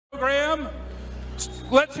program.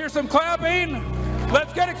 Let's hear some clapping.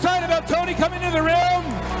 Let's get excited about Tony coming into the room,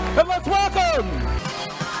 and let's welcome.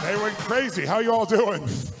 They went crazy. How you all doing?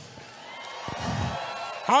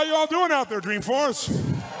 How you all doing out there, Dreamforce?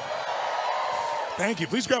 Thank you.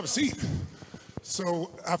 Please grab a seat.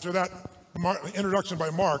 So after that introduction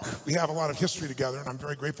by Mark, we have a lot of history together, and I'm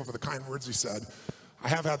very grateful for the kind words he said. I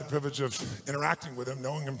have had the privilege of interacting with him,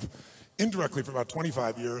 knowing him indirectly for about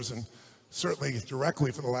 25 years, and certainly directly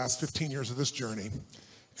for the last 15 years of this journey.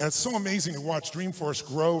 And it's so amazing to watch Dreamforce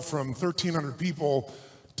grow from 1,300 people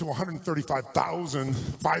to 135,000,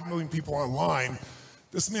 5 million people online.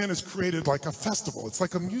 This man has created like a festival. It's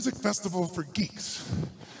like a music festival for geeks.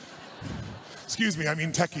 Excuse me, I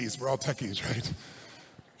mean techies. We're all techies, right?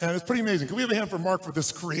 And it's pretty amazing. Can we have a hand for Mark for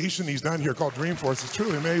this creation he's done here called Dreamforce? It's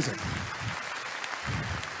truly amazing.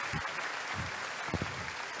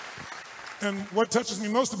 And what touches me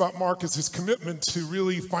most about Mark is his commitment to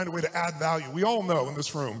really find a way to add value. We all know in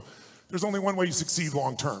this room, there's only one way you succeed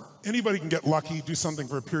long term. Anybody can get lucky, do something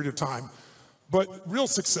for a period of time, but real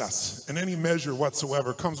success in any measure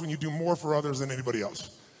whatsoever comes when you do more for others than anybody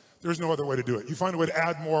else. There's no other way to do it. You find a way to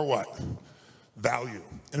add more what? Value.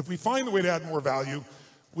 And if we find a way to add more value,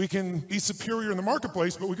 we can be superior in the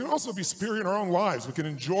marketplace, but we can also be superior in our own lives. We can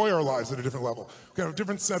enjoy our lives at a different level. We can have a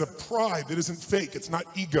different set of pride that isn't fake. It's not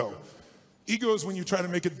ego. Ego is when you try to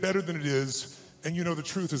make it better than it is, and you know the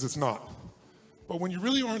truth is it's not. But when you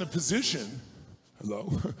really are in a position,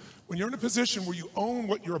 when you're in a position where you own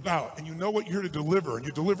what you're about, and you know what you're here to deliver, and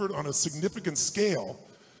you deliver it on a significant scale,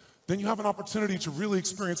 then you have an opportunity to really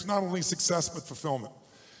experience not only success, but fulfillment.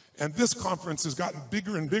 And this conference has gotten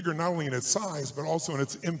bigger and bigger, not only in its size, but also in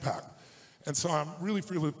its impact. And so I'm really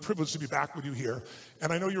privileged to be back with you here.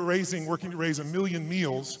 And I know you're working to raise 1 million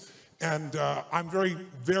meals. And I'm very,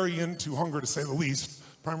 very into hunger, to say the least,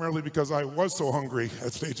 primarily because I was so hungry at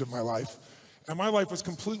a stage of my life. And my life was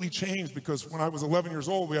completely changed because when I was 11 years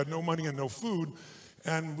old, we had no money and no food.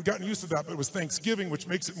 And we've gotten used to that, but it was Thanksgiving, which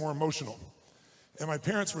makes it more emotional. And my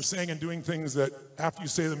parents were saying and doing things that after you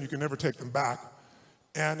say them, you can never take them back.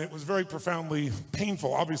 And it was very profoundly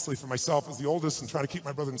painful, obviously, for myself as the oldest and trying to keep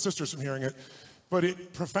my brothers and sisters from hearing it. But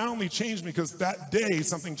it profoundly changed me because that day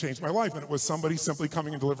something changed my life, and it was somebody simply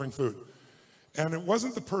coming and delivering food. And it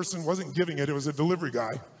wasn't the person wasn't giving it, it was a delivery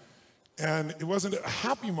guy. And it wasn't a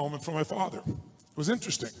happy moment for my father. It was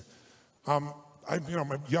interesting. My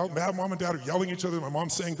mom and dad are yelling at each other. My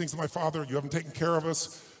mom's saying things to my father, you haven't taken care of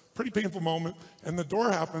us. Pretty painful moment. And the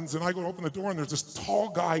door happens, and I go to open the door, and there's this tall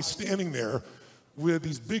guy standing there with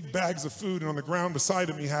these big bags of food, and on the ground beside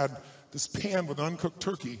him he had this pan with an uncooked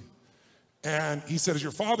turkey. And he said, is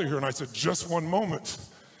your father here? And I said, just one moment.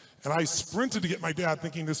 And I sprinted to get my dad,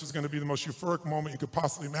 thinking this was going to be the most euphoric moment you could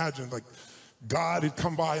possibly imagine. Like God had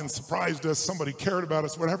come by and surprised us, somebody cared about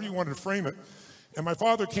us, whatever you wanted to frame it. And my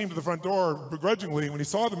father came to the front door begrudgingly. When he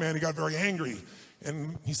saw the man, he got very angry.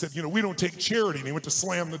 And he said, we don't take charity. And he went to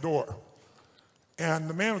slam the door. And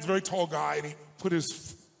the man was a very tall guy, and he put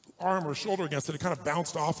his arm or shoulder against it. It kind of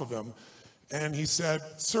bounced off of him. And he said,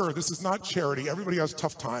 sir, this is not charity. Everybody has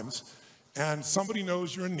tough times. And somebody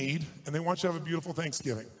knows you're in need, and they want you to have a beautiful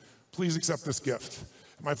Thanksgiving. Please accept this gift.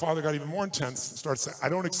 And my father got even more intense and started saying, I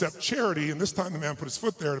don't accept charity. And this time the man put his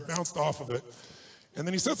foot there and it bounced off of it. And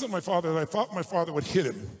then he said something to my father that I thought my father would hit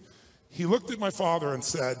him. He looked at my father and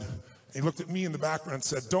said, and he looked at me in the background and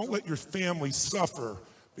said, don't let your family suffer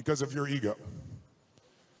because of your ego.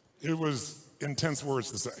 It was intense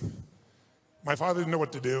words to say. My father didn't know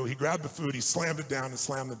what to do. He grabbed the food, he slammed it down and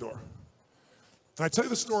slammed the door. And I tell you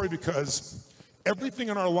the story because everything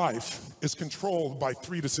in our life is controlled by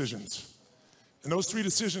 3 decisions. And those 3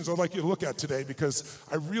 decisions I'd like you to look at today because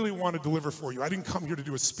I really want to deliver for you. I didn't come here to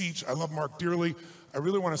do a speech. I love Mark dearly. I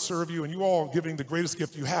really want to serve you, and you all are giving the greatest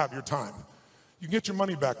gift you have, your time. You can get your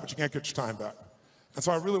money back, but you can't get your time back. And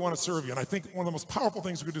so I really want to serve you. And I think one of the most powerful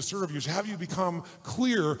things we could do to serve you is have you become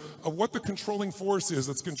clear of what the controlling force is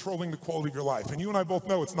that's controlling the quality of your life. And you and I both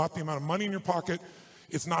know it's not the amount of money in your pocket.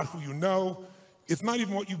 It's not who you know. It's not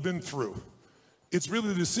even what you've been through. It's really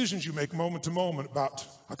the decisions you make moment to moment about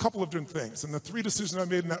a couple of different things. And the 3 decisions I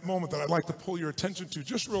made in that moment that I'd like to pull your attention to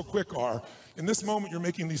just real quick are, in this moment you're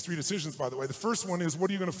making these 3 decisions, by the way. The first one is, what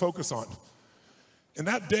are you going to focus on? In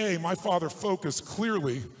that day, my father focused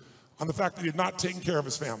clearly on the fact that he had not taken care of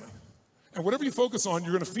his family. And whatever you focus on,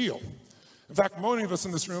 you're going to feel. In fact, many of us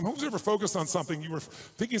in this room, who's ever focused on something, you were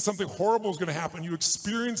thinking something horrible was going to happen, you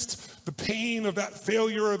experienced the pain of that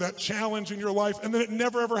failure or that challenge in your life, and then it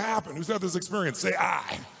never ever happened. Who's had this experience? Say,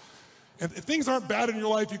 I. And if things aren't bad in your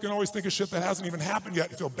life, you can always think of shit that hasn't even happened yet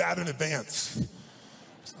and feel bad in advance.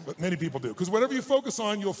 But many people do. Because whatever you focus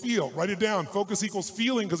on, you'll feel. Write it down. Focus equals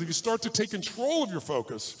feeling, because if you start to take control of your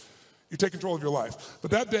focus, you take control of your life.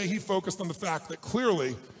 But that day, he focused on the fact that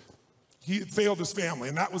clearly he had failed his family,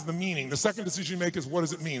 and that was the meaning. The second decision you make is, what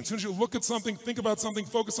does it mean? As soon as you look at something, think about something,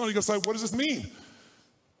 focus on it, you decide, what does this mean?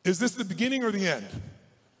 Is this the beginning or the end?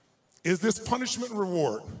 Is this punishment and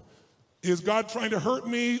reward? Is God trying to hurt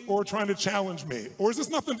me or trying to challenge me? Or is this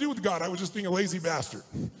nothing to do with God? I was just being a lazy bastard.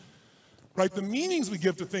 Right? The meanings we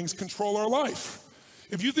give to things control our life.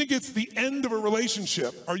 If you think it's the end of a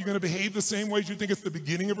relationship, are you going to behave the same way as you think it's the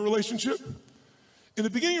beginning of a relationship? In the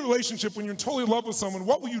beginning of a relationship, when you're totally in love with someone,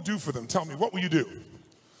 what will you do for them? Tell me, what will you do?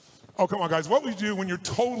 Oh, come on, guys. What will you do when you're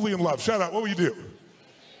totally in love? Shout out, what will you do?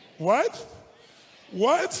 What?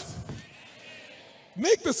 What?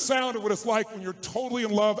 Make the sound of what it's like when you're totally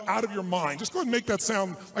in love, out of your mind. Just go ahead and make that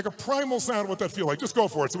sound like a primal sound of what that feels like. Just go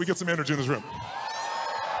for it so we get some energy in this room.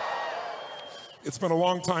 It's been a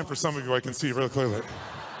long time for some of you, I can see really clearly.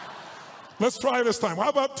 Let's try this time. How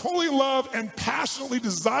about totally in love and passionately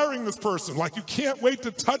desiring this person? Like you can't wait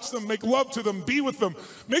to touch them, make love to them, be with them.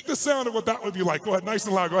 Make the sound of what that would be like. Go ahead, nice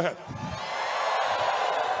and loud, go ahead.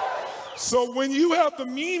 So when you have the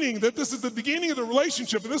meaning that this is the beginning of the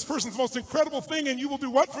relationship and this person's the most incredible thing, and you will do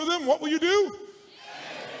what for them? What will you do?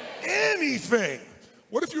 Anything.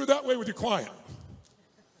 What if you were that way with your client?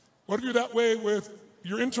 What if you're that way with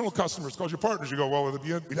your internal customers, called your partners? You go, well,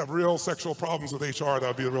 we'd have real sexual problems with HR, that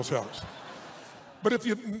would be a real challenge. But if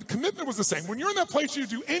your commitment was the same, when you're in that place, you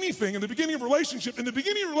do anything in the beginning of a relationship. In the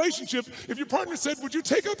beginning of a relationship, if your partner said, would you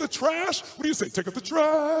take out the trash? What do you say? Take out the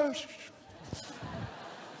trash.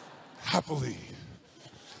 Happily.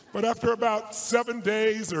 But after about 7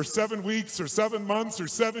 days or 7 weeks or 7 months or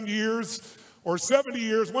 7 years or 70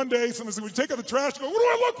 years, one day someone said, would you take out the trash? You go, what do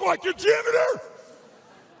I look like, your janitor?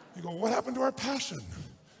 You go, what happened to our passion?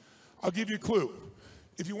 I'll give you a clue.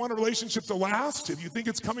 If you want a relationship to last, if you think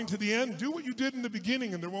it's coming to the end, do what you did in the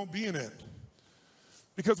beginning and there won't be an end.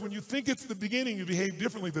 Because when you think it's the beginning, you behave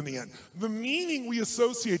differently than the end. The meaning we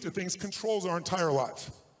associate to things controls our entire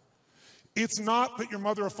lives. It's not that your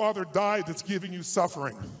mother or father died that's giving you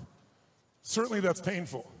suffering. Certainly that's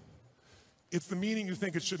painful. It's the meaning you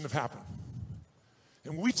think it shouldn't have happened.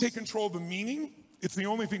 And when we take control of the meaning, it's the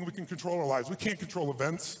only thing we can control our lives. We can't control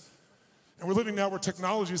events. And we're living now where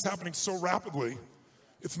technology is happening so rapidly.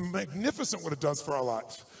 It's magnificent what it does for our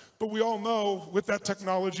lives. But we all know with that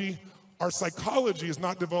technology, our psychology is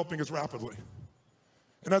not developing as rapidly.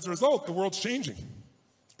 And as a result, the world's changing.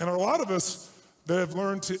 And a lot of us that have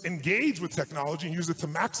learned to engage with technology and use it to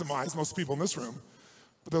maximize, most people in this room,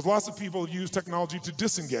 but there's lots of people who use technology to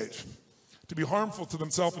disengage, to be harmful to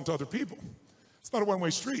themselves and to other people. It's not a one-way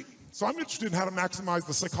street. So I'm interested in how to maximize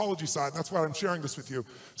the psychology side, and that's why I'm sharing this with you,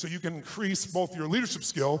 so you can increase both your leadership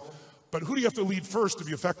skill, but who do you have to lead first to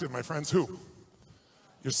be effective, my friends? Who?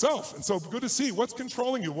 Yourself. And so good to see. What's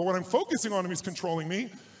controlling you? Well, what I'm focusing on is controlling me.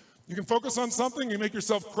 You can focus on something, you make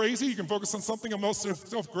yourself crazy. You can focus on something and make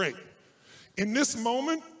yourself great. In this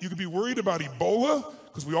moment, you could be worried about Ebola,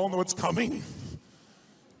 because we all know it's coming.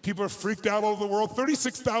 People are freaked out all over the world.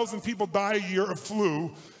 36,000 people die a year of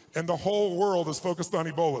flu, and the whole world is focused on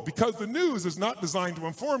Ebola. Because the news is not designed to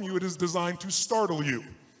inform you, it is designed to startle you.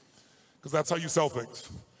 Because that's how you sell things.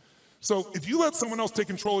 So if you let someone else take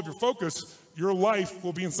control of your focus, your life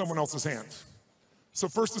will be in someone else's hands. So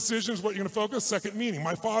first decision is what you're going to focus. Second, meaning.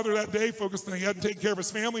 My father that day focused on he hadn't taken care of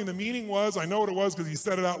his family, and the meaning was, I know what it was because he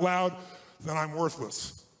said it out loud, then I'm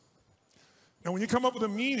worthless. Now when you come up with a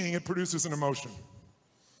meaning, it produces an emotion.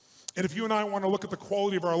 And if you and I want to look at the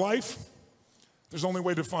quality of our life, there's only a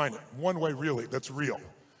way to define it. One way really, that's real.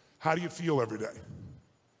 How do you feel every day?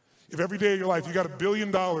 If every day of your life you got $1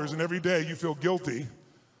 billion and every day you feel guilty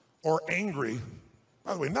or angry,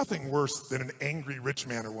 by the way, nothing worse than an angry rich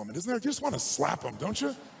man or woman, isn't there? You just want to slap them, don't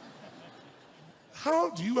you? How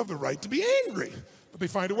do you have the right to be angry? But they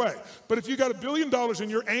find a way. But if you got $1 billion and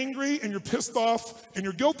you're angry and you're pissed off and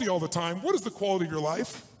you're guilty all the time, what is the quality of your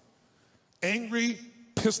life? Angry,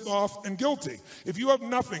 pissed off, and guilty. If you have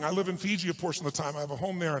nothing, I live in Fiji a portion of the time. I have a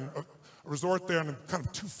home there and a resort there and kind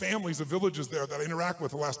of 2 families of villages there that I interact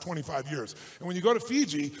with the last 25 years. And when you go to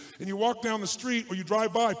Fiji and you walk down the street or you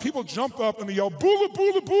drive by, people jump up and they yell, "Bula,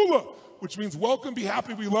 bula, bula," which means welcome, be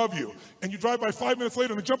happy, we love you. And you drive by 5 minutes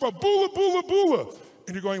later and they jump up, "Bula, bula, bula."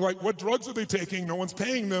 And you're going like, what drugs are they taking? No one's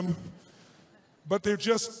paying them. But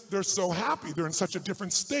they're so happy. They're in such a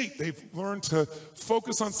different state. They've learned to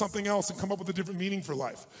focus on something else and come up with a different meaning for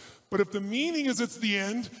life. But if the meaning is it's the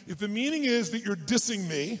end, if the meaning is that you're dissing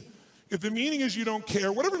me, if the meaning is you don't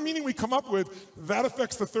care, whatever meaning we come up with, that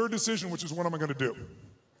affects the third decision, which is what am I going to do?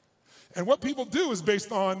 And what people do is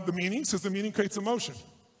based on the meaning, because the meaning creates emotion.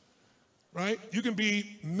 right? You can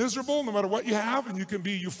be miserable no matter what you have, and you can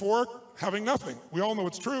be euphoric having nothing. We all know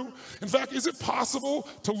it's true. In fact, is it possible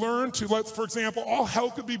to learn to let, for example, all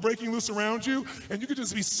hell could be breaking loose around you, and you could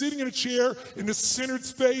just be sitting in a chair in this centered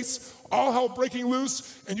space, all hell breaking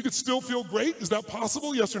loose, and you could still feel great? Is that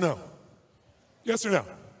possible? Yes or no? Yes or no?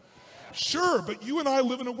 Sure, but you and I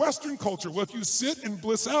live in a Western culture. Well, if you sit and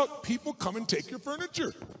bliss out, people come and take your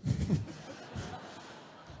furniture.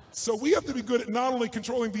 So we have to be good at not only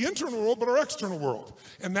controlling the internal world, but our external world.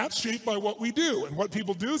 And that's shaped by what we do. And what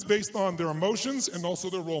people do is based on their emotions and also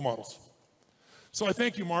their role models. So I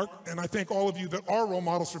thank you, Mark, and I thank all of you that are role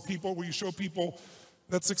models for people, where you show people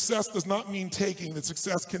that success does not mean taking, that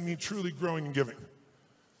success can mean truly growing and giving.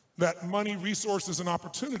 That money, resources, and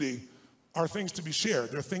opportunity are things to be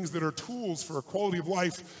shared. They're things that are tools for a quality of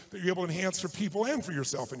life that you're able to enhance for people and for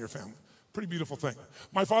yourself and your family. Pretty beautiful thing.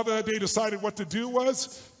 My father that day decided what to do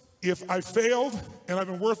was, if I failed and I've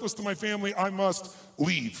been worthless to my family, I must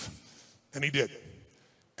leave. And he did.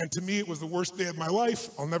 And to me, it was the worst day of my life.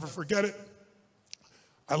 I'll never forget it.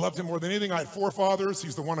 I loved him more than anything. I had 4 fathers.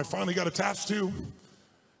 He's the one I finally got attached to.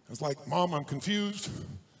 I was like, Mom, I'm confused.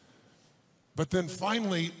 But then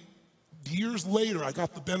finally, years later, I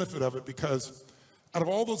got the benefit of it, because out of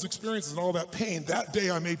all those experiences and all that pain, that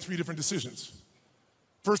day I made 3 different decisions.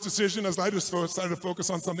 First decision is I just decided to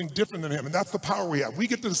focus on something different than him, and that's the power we have. We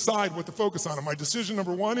get to decide what to focus on, and my decision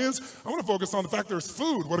number 1 is I want to focus on the fact there's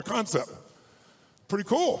food. What a concept. Pretty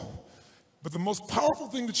cool. But the most powerful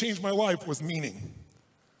thing to change my life was meaning.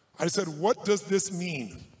 I said, what does this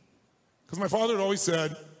mean? Because my father had always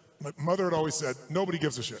said, my mother had always said, nobody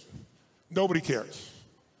gives a shit. Nobody cares.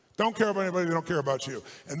 Don't care about anybody, they don't care about you.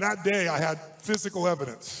 And that day I had physical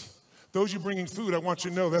evidence. Those you bringing food, I want you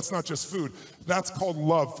to know that's not just food. That's called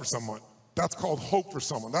love for someone. That's called hope for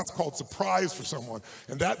someone. That's called surprise for someone.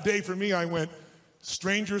 And that day for me, I went,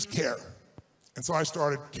 strangers care. And so I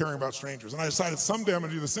started caring about strangers. And I decided someday I'm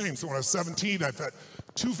gonna do the same. So when I was 17, I fed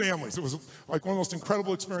 2 families. It was like one of the most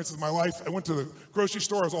incredible experiences of my life. I went to the grocery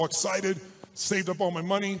store, I was all excited, saved up all my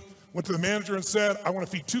money, went to the manager and said, I want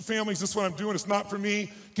to feed 2 families, this is what I'm doing, it's not for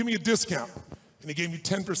me, give me a discount. And he gave me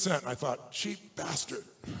 10%, and I thought, cheap bastard.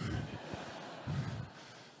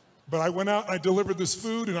 But I went out and I delivered this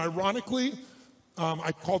food, and ironically,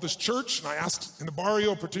 I called this church and I asked in the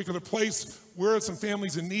barrio, a particular place, where are some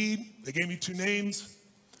families in need? They gave me 2 names.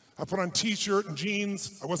 I put on t-shirt and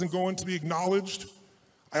jeans. I wasn't going to be acknowledged.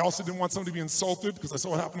 I also didn't want someone to be insulted, because I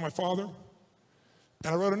saw what happened to my father.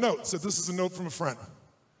 And I wrote a note, said, this is a note from a friend.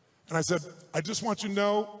 And I said, I just want you to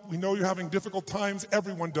know, we know you're having difficult times.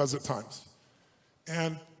 Everyone does at times.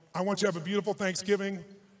 And I want you to have a beautiful Thanksgiving.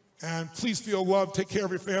 And please feel loved, take care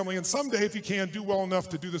of your family. And someday, if you can, do well enough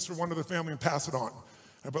to do this for one other family and pass it on.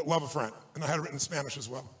 But love a friend. And I had it written in Spanish as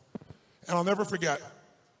well. And I'll never forget,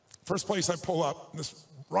 first place I pull up, this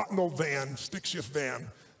rotten old van, stick shift van,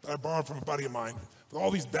 that I borrowed from a buddy of mine, with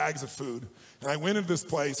all these bags of food. And I went into this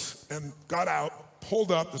place and got out,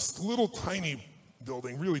 pulled up this little tiny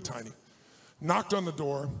building, really tiny, knocked on the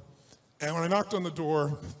door. And when I knocked on the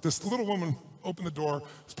door, this little woman opened the door.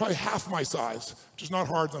 It's probably half my size, which is not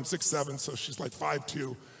hard. I'm 6'7", so she's like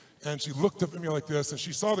 5'2". And she looked up at me like this, and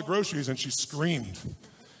she saw the groceries, and she screamed.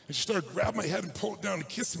 And she started grabbing my head and pulled it down and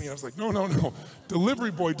kissed me. And I was like, no, no, no,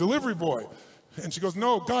 delivery boy, delivery boy. And she goes,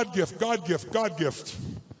 no, God gift, God gift, God gift.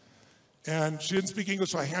 And she didn't speak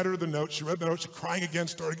English, so I handed her the note. She read the note, she crying again,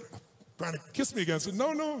 started trying to kiss me again. I said,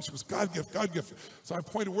 no, no. She goes, God gift, God gift. So I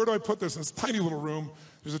pointed, where do I put this? In this tiny little room.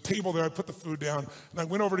 There's a table there. I put the food down. And I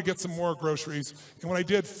went over to get some more groceries. And when I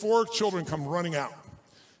did, 4 children come running out.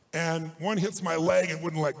 And one hits my leg and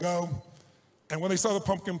wouldn't let go. And when they saw the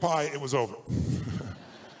pumpkin pie, it was over.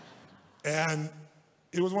 And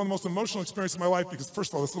it was one of the most emotional experiences of my life, because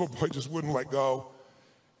first of all, this little boy just wouldn't let go.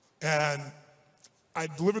 And I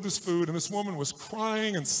delivered this food, and this woman was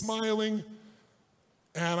crying and smiling.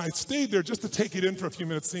 And I stayed there just to take it in for a few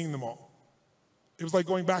minutes, seeing them all. It was like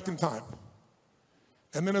going back in time.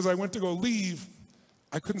 And then as I went to go leave,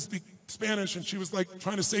 I couldn't speak Spanish, and she was like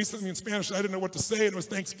trying to say something in Spanish. I didn't know what to say, and it was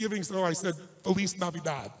Thanksgiving, so I said, Feliz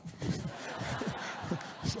Navidad.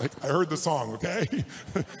 It's like, I heard the song, okay?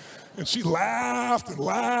 And she laughed and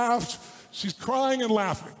laughed. She's crying and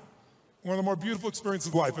laughing. One of the more beautiful experiences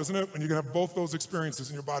of life, isn't it? When you can have both those experiences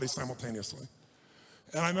in your body simultaneously.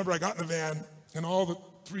 And I remember I got in the van, and all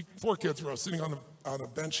the 4 kids were sitting on a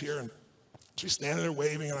bench here, and she's standing there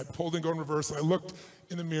waving, and I pulled and go in reverse, and I looked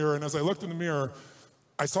in the mirror, and as I looked in the mirror,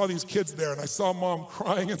 I saw these kids there, and I saw Mom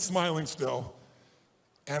crying and smiling still,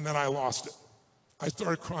 and then I lost it. I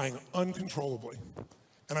started crying uncontrollably.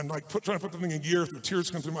 And I'm like trying to put the thing in gear, the tears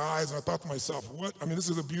come through my eyes, and I thought to myself, what? I mean, this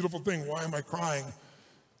is a beautiful thing. Why am I crying?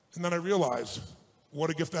 And then I realized what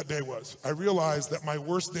a gift that day was. I realized that my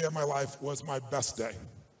worst day of my life was my best day.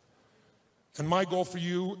 And my goal for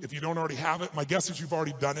you, if you don't already have it, my guess is you've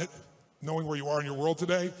already done it, knowing where you are in your world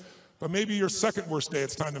today, but maybe your second worst day,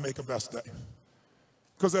 it's time to make a best day.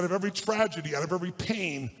 Because out of every tragedy, out of every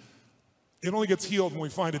pain, it only gets healed when we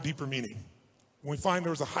find a deeper meaning, when we find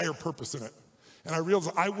there's a higher purpose in it. And I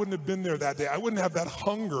realized I wouldn't have been there that day. I wouldn't have that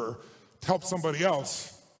hunger to help somebody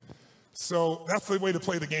else. So that's the way to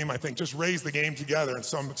play the game, I think, just raise the game together. And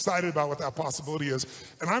so I'm excited about what that possibility is.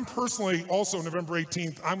 And I'm personally also, November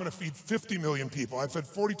 18th, I'm gonna feed 50 million people. I've fed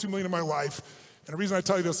 42 million in my life. And the reason I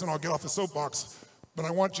tell you this, and I'll get off the soapbox, but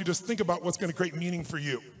I want you to just think about what's gonna create meaning for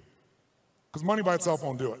you. Because money by itself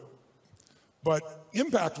won't do it. But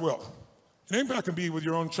impact will. And impact can be with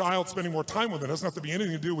your own child, spending more time with it. It doesn't have to be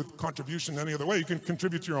anything to do with contribution in any other way. You can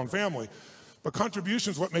contribute to your own family. But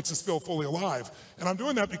contribution is what makes us feel fully alive. And I'm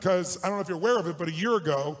doing that because, I don't know if you're aware of it, but a year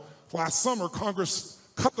ago, last summer, Congress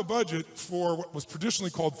cut the budget for what was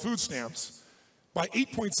traditionally called food stamps by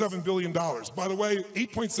 $8.7 billion. By the way,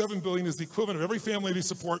 $8.7 billion is the equivalent of every family they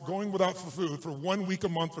support going without food for 1 week a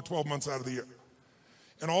month for 12 months out of the year.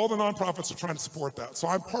 And all the nonprofits are trying to support that. So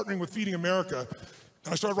I'm partnering with Feeding America,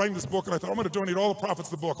 and I started writing this book, and I thought, I'm gonna donate all the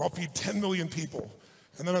profits of the book. I'll feed 10 million people.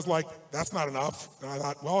 And then I was like, that's not enough. And I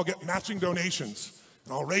thought, well, I'll get matching donations,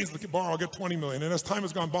 and I'll raise the bar, I'll get 20 million. And as time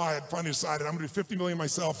has gone by, I finally decided I'm gonna do 50 million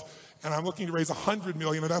myself, and I'm looking to raise 100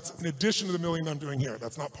 million, and that's in addition to the million I'm doing here.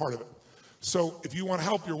 That's not part of it. So if you want to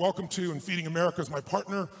help, you're welcome to, and Feeding America is my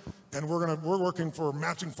partner, and we're working for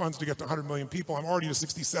matching funds to get to 100 million people. I'm already to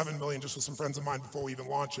 67 million just with some friends of mine before we even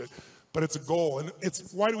launch it. But it's a goal, and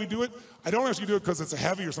it's, why do we do it? I don't ask you to do it because it's a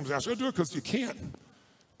heavy or something else. I do it because you can.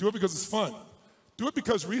 Do it because it's fun. Do it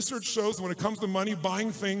because research shows that when it comes to money,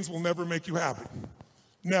 buying things will never make you happy.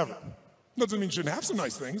 Never. Doesn't mean you shouldn't have some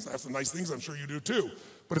nice things. I have some nice things, I'm sure you do too.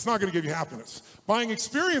 But it's not going to give you happiness. Buying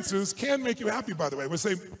experiences can make you happy, by the way.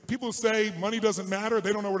 People who say money doesn't matter,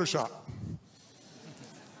 they don't know where to shop.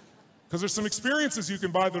 Because there's some experiences you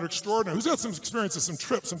can buy that are extraordinary. Who's got some experiences, some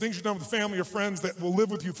trips, some things you've done with family or friends that will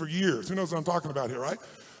live with you for years? Who knows what I'm talking about here, right?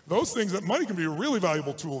 Those things, that money can be a really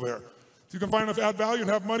valuable tool there. If you can find enough add value and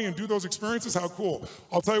have money and do those experiences, how cool.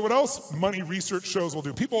 I'll tell you what else money research shows will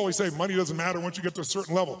do. People always say money doesn't matter once you get to a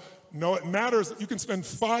certain level. No, it matters that you can spend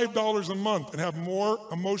 $5 a month and have more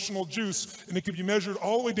emotional juice, and it can be measured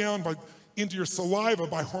all the way down into your saliva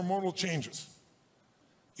by hormonal changes.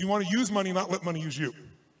 You want to use money, not let money use you.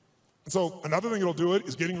 And so another thing that'll do it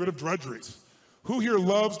is getting rid of drudgeries. Who here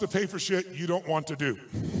loves to pay for shit you don't want to do?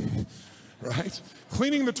 Right?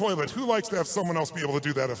 Cleaning the toilet. Who likes to have someone else be able to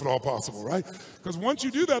do that if at all possible, right? Because once you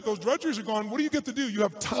do that, those drudgeries are gone. What do you get to do? You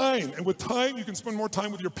have time. And with time, you can spend more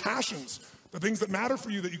time with your passions, the things that matter for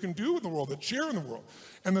you that you can do in the world, that share in the world.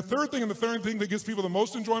 And the third thing that gives people the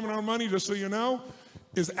most enjoyment out of money, just so you know,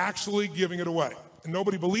 is actually giving it away. And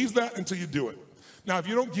nobody believes that until you do it. Now, if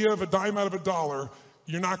you don't give a dime out of a dollar,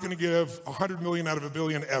 you're not going to give 100 million out of a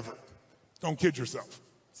billion ever. Don't kid yourself.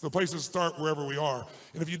 So the place to start wherever we are.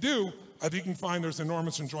 And if you do, I think you can find there's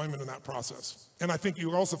enormous enjoyment in that process. And I think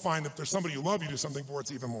you'll also find if there's somebody you love, you do something for,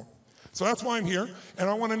 it's even more. So that's why I'm here. And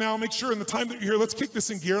I want to now make sure in the time that you're here, let's kick this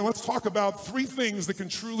in gear and let's talk about 3 things that can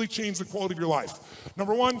truly change the quality of your life.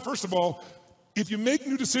 Number 1, first of all, if you make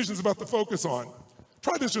new decisions about the focus on,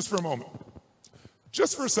 try this just for a moment.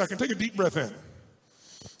 Just for a second, take a deep breath in.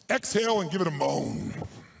 Exhale and give it a moan.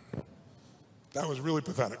 That was really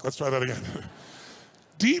pathetic. Let's try that again.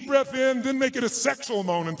 Deep breath in, then make it a sexual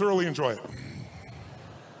moan and thoroughly enjoy it.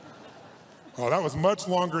 Oh, that was much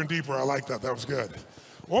longer and deeper. I like that. That was good.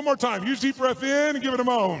 One more time. Use deep breath in and give it a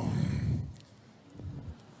moan.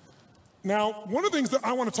 Now, one of the things that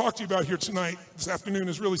I want to talk to you about here tonight, this afternoon,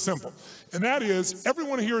 is really simple. And that is,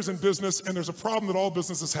 everyone here is in business, and there's a problem that all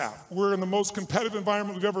businesses have. We're in the most competitive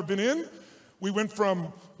environment we've ever been in. We went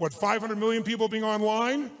from, 500 million people being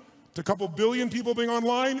online to a couple billion people being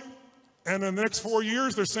online. And in the next 4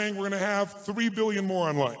 years, they're saying we're going to have 3 billion more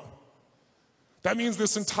online. That means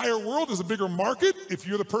this entire world is a bigger market. If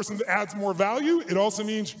you're the person that adds more value, it also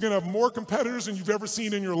means you're going to have more competitors than you've ever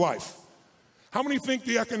seen in your life. How many think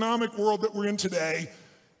the economic world that we're in today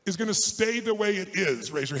is going to stay the way it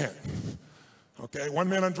is? Raise your hand. Okay, one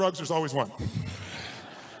man on drugs, there's always one.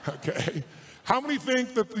 Okay. How many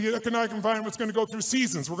think that the economic environment is going to go through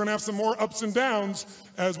seasons? We're going to have some more ups and downs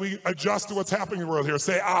as we adjust to what's happening in the world here.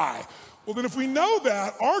 Say I. Well, then if we know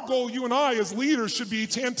that, our goal, you and I as leaders, should be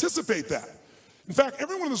to anticipate that. In fact,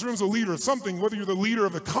 everyone in this room is a leader of something, whether you're the leader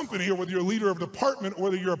of a company or whether you're a leader of a department or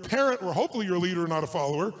whether you're a parent or hopefully you're a leader and not a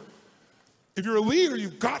follower. If you're a leader,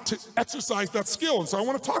 you've got to exercise that skill. And so I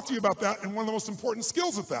want to talk to you about that and one of the most important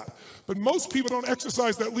skills at that. But most people don't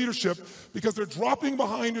exercise that leadership because they're dropping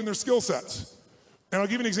behind in their skill sets. And I'll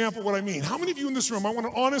give you an example of what I mean. How many of you in this room, I want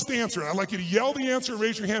an honest answer, and I'd like you to yell the answer,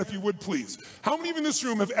 raise your hand if you would, please. How many of you in this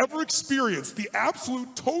room have ever experienced the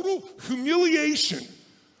absolute total humiliation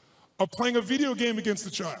of playing a video game against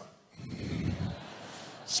a child?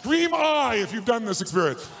 Scream I if you've done this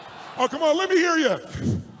experience. Oh, come on, let me hear you.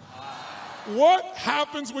 What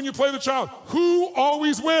happens when you play the child? Who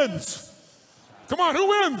always wins? Come on, who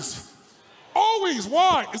wins? Always.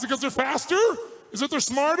 Why? Is it because they're faster? Is it they're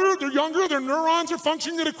smarter? They're younger? Their neurons are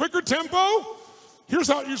functioning at a quicker tempo? Here's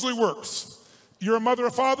how it usually works. You're a mother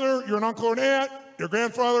or father, you're an uncle or an aunt, you're a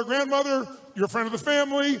grandfather or grandmother, you're a friend of the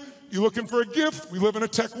family, you're looking for a gift. We live in a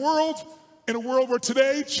tech world, in a world where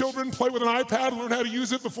today children play with an iPad and learn how to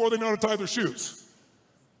use it before they know how to tie their shoes.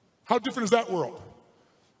 How different is that world?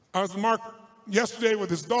 I was with Mark yesterday with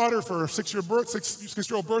his daughter for her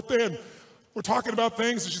six-year-old birthday, and we're talking about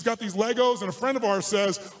things, and she's got these Legos, and a friend of ours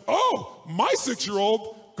says, oh, my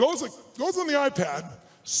 6-year-old goes on the iPad,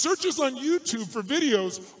 searches on YouTube for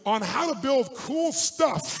videos on how to build cool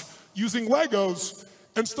stuff using Legos,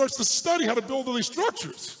 and starts to study how to build all these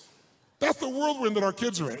structures. That's the world we're in that our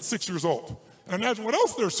kids are in at 6 years old. And imagine what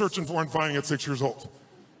else they're searching for and finding at 6 years old.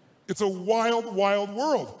 It's a wild, wild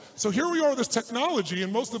world. So here we are with this technology,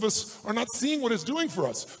 and most of us are not seeing what it's doing for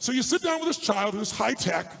us. So you sit down with this child who's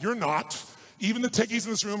high-tech. You're not. Even the techies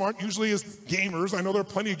in this room aren't usually as gamers. I know there are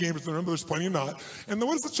plenty of gamers in the room, but there's plenty of not. And then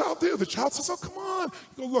what does the child do? The child says, oh, come on.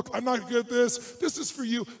 You go, look, I'm not good at this. This is for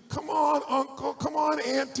you. Come on, uncle. Come on,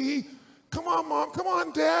 auntie. Come on, mom. Come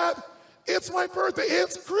on, dad. It's my birthday.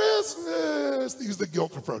 It's Christmas. They use the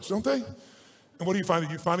guilt approach, don't they? And what do you find?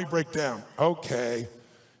 You finally break down. Okay.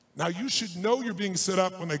 Now, you should know you're being set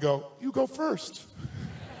up when they go, you go first,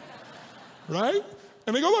 right?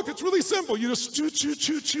 And they go, look, it's really simple. You just shoot. You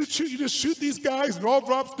just shoot these guys, and it all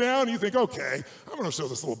drops down, and you think, okay, I'm going to show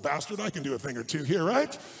this little bastard I can do a thing or two here,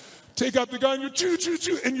 right? Take out the gun, you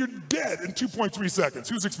shoot, and you're dead in 2.3 seconds.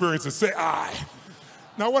 Whose experience is? Say, I.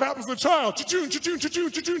 Now, what happens to the child?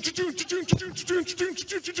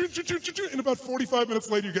 And about 45 minutes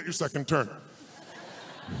later, you get your second turn.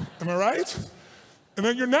 Am I right? And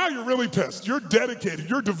then you're really pissed. You're dedicated.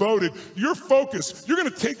 You're devoted. You're focused. You're going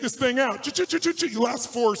to take this thing out. You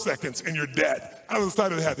last 4 seconds and you're dead. Out of the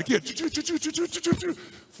side of the head. The kid.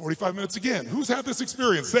 45 minutes again. Who's had this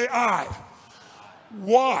experience? Say I.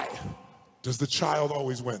 Why does the child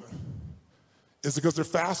always win? Is it because they're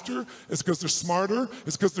faster? Is it because they're smarter?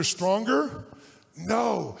 Is it because they're stronger?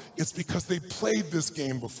 No, it's because they played this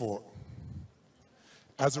game before.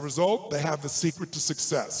 As a result, they have the secret to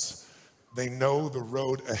success. They know the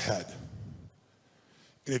road ahead.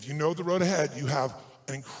 And if you know the road ahead, you have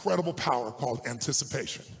an incredible power called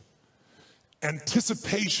anticipation.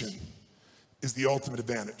 Anticipation is the ultimate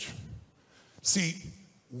advantage. See,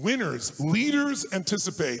 winners, leaders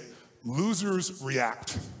anticipate, losers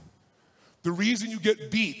react. The reason you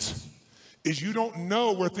get beat is you don't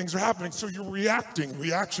know where things are happening, so you're reacting.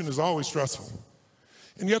 Reaction is always stressful.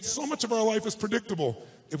 And yet so much of our life is predictable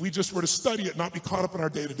if we just were to study it, not be caught up in our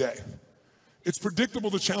day-to-day. It's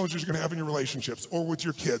predictable the challenges you're going to have in your relationships, or with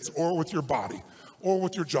your kids, or with your body, or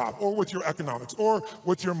with your job, or with your economics, or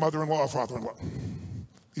with your mother-in-law or father-in-law.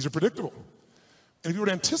 These are predictable. And if you were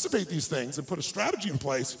to anticipate these things and put a strategy in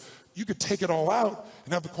place, you could take it all out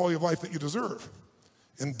and have the quality of life that you deserve.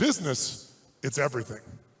 In business, it's everything.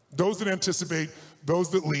 Those that anticipate,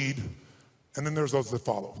 those that lead, and then there's those that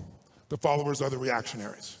follow. The followers are the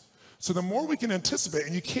reactionaries. So the more we can anticipate,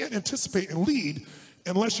 and you can't anticipate and lead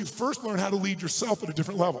unless you first learn how to lead yourself at a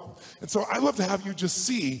different level. And so I'd love to have you just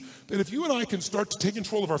see that if you and I can start to take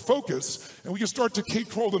control of our focus, and we can start to take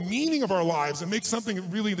control of the meaning of our lives and make something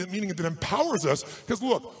really that meaning that empowers us, because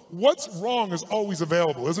look, what's wrong is always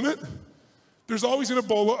available, isn't it? There's always an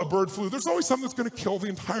Ebola, a bird flu. There's always something that's going to kill the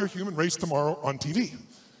entire human race tomorrow on TV.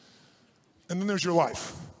 And then there's your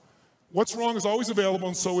life. What's wrong is always available,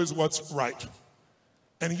 and so is what's right.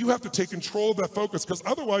 And you have to take control of that focus, because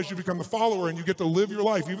otherwise you become the follower and you get to live your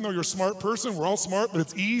life. Even though you're a smart person, we're all smart, but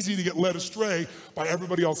it's easy to get led astray by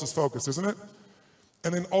everybody else's focus, isn't it?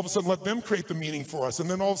 And then all of a sudden let them create the meaning for us. And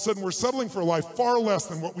then all of a sudden we're settling for a life far less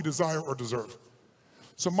than what we desire or deserve.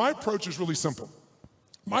 So my approach is really simple.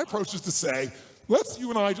 My approach is to say, let's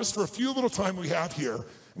you and I, just for a few little time we have here,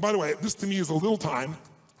 and by the way, this to me is a little time,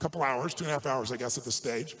 a couple hours, 2.5 hours, I guess, at this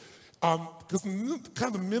stage. Because kind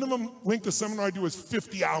of the minimum length of seminar I do is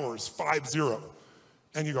 50 hours, 50.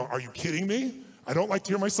 And you go, are you kidding me? I don't like to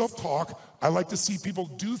hear myself talk. I like to see people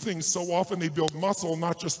do things so often they build muscle,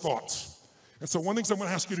 not just thoughts. And so one thing I'm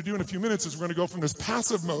gonna ask you to do in a few minutes is we're gonna go from this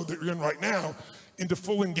passive mode that you're in right now into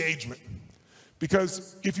full engagement.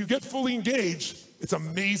 Because if you get fully engaged, it's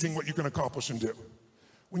amazing what you can accomplish and do.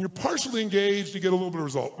 When you're partially engaged, you get a little bit of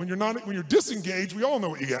result. When you're disengaged, we all know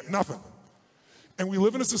what you get, nothing. And we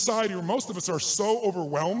live in a society where most of us are so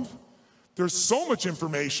overwhelmed. There's so much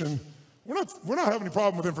information. We're not having any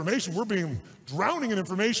problem with information. We're drowning in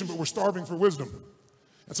information, but we're starving for wisdom.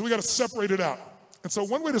 And so we gotta separate it out. And so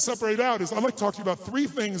one way to separate it out is I'd like to talk to you about 3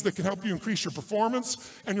 things that can help you increase your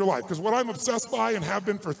performance and your life. Because what I'm obsessed by and have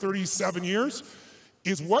been for 37 years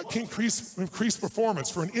is what can increase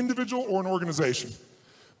performance for an individual or an organization.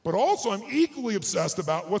 But also I'm equally obsessed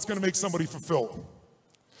about what's gonna make somebody fulfilled.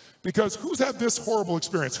 Because who's had this horrible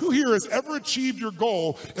experience? Who here has ever achieved your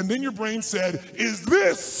goal and then your brain said, is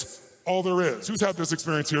this all there is? Who's had this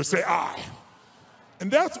experience here? Say I. And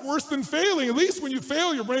that's worse than failing. At least when you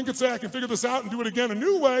fail, your brain can say, I can figure this out and do it again a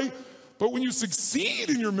new way. But when you succeed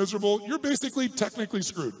and you're miserable, you're basically technically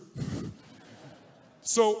screwed.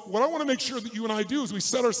 So what I want to make sure that you and I do is we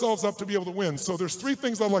set ourselves up to be able to win. So there's 3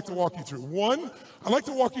 things I'd like to walk you through. 1, I'd like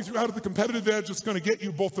to walk you through how to the competitive edge that's going to get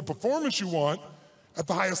you both the performance you want at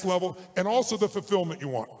the highest level and also the fulfillment you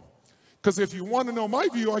want. Because if you want to know my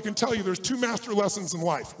view, I can tell you there's 2 master lessons in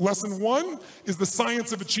life. Lesson 1 is the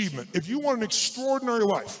science of achievement. If you want an extraordinary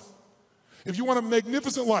life, if you want a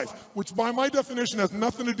magnificent life, which by my definition has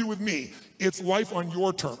nothing to do with me, it's life on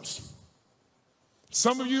your terms.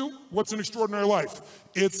 Some of you, what's an extraordinary life?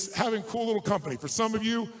 It's having a cool little company. For some of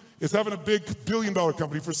you, it's having a big billion-dollar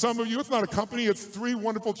company. For some of you, it's not a company, it's 3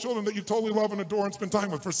 wonderful children that you totally love and adore and spend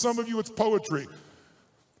time with. For some of you, it's poetry.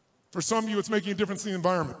 For some of you, it's making a difference in the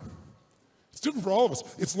environment. It's different for all of us.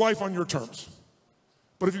 It's life on your terms.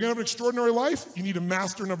 But if you're gonna have an extraordinary life, you need to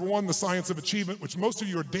master, number 1, the science of achievement, which most of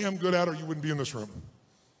you are damn good at or you wouldn't be in this room,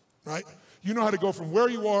 right? You know how to go from where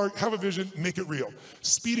you are, have a vision, make it real.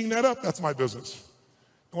 Speeding that up, that's my business.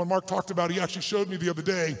 And when Mark talked about it, he actually showed me the other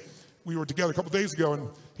day, we were together a couple days ago, and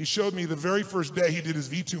he showed me the very first day he did his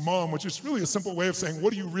V2 Mom, which is really a simple way of saying,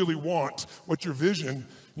 what do you really want? What's your vision? And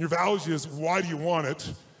your values is, why do you want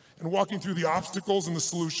it? And walking through the obstacles and the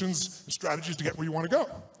solutions and strategies to get where you want to go.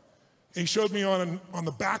 And he showed me on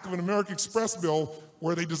the back of an American Express bill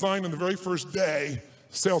where they designed on the very first day,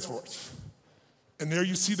 Salesforce. And there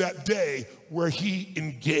you see that day where he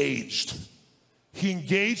engaged. He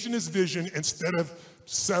engaged in his vision instead of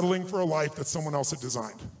settling for a life that someone else had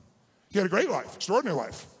designed. He had a great life, extraordinary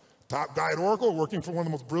life. Top guy at Oracle, working for one of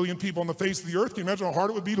the most brilliant people on the face of the earth. Can you imagine how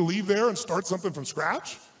hard it would be to leave there and start something from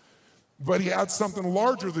scratch? But he had something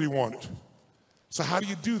larger that he wanted. So how do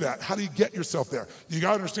you do that? How do you get yourself there? You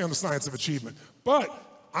gotta understand the science of achievement. But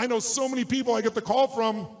I know so many people I get the call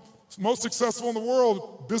from, most successful in the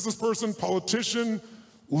world, business person, politician,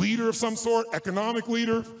 leader of some sort, economic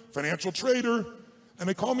leader, financial trader, and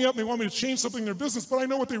they call me up and they want me to change something in their business, but I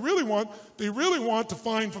know what they really want. They really want to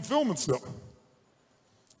find fulfillment still.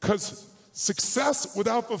 Because success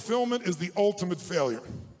without fulfillment is the ultimate failure.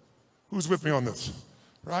 Who's with me on this?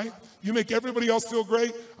 Right? You make everybody else feel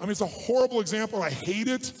great. I mean, it's a horrible example. I hate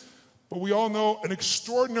it, but we all know an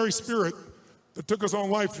extraordinary spirit that took his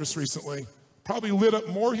own life just recently, probably lit up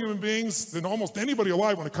more human beings than almost anybody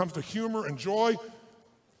alive when it comes to humor and joy.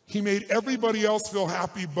 He made everybody else feel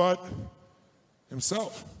happy but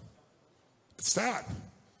himself. It's sad.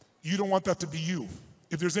 You don't want that to be you.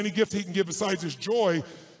 If there's any gift he can give besides his joy,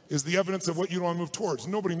 is the evidence of what you don't want to move towards.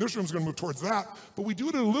 Nobody in this room is going to move towards that, but we do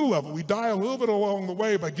it at a little level. We die a little bit along the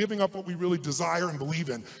way by giving up what we really desire and believe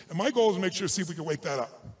in. And my goal is to make sure, see if we can wake that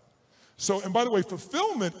up. So, and by the way,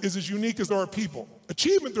 fulfillment is as unique as there are people.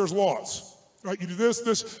 Achievement, there's laws, right? You do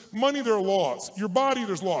this, money, there are laws. Your body,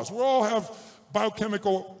 there's laws. We all have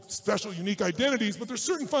biochemical, special, unique identities, but there's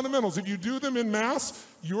certain fundamentals. If you do them in mass,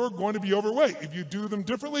 you're going to be overweight. If you do them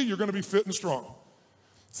differently, you're going to be fit and strong.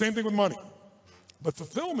 Same thing with money. But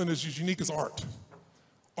fulfillment is as unique as art.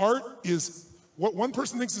 Art is what one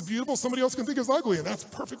person thinks is beautiful, somebody else can think is ugly, and that's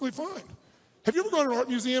perfectly fine. Have you ever gone to an art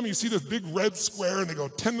museum and you see this big red square and they go,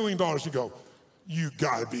 $10 million, you go, you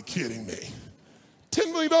gotta be kidding me.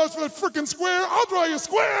 $10 million for that freaking square? I'll draw you a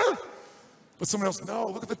square. But someone else, no,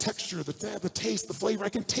 look at the texture, the taste, the flavor, I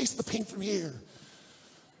can taste the paint from here.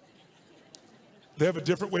 They have a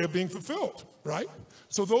different way of being fulfilled, right?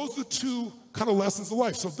 So those are the 2 kind of lessons of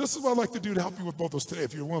life. So this is what I'd like to do to help you with both those today,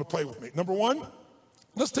 if you want to play with me. Number 1,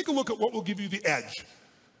 let's take a look at what will give you the edge.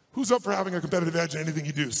 Who's up for having a competitive edge in anything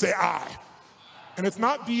you do? Say I. And it's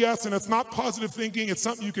not BS and it's not positive thinking, it's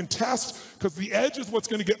something you can test, because the edge is what's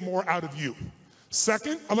going to get more out of you.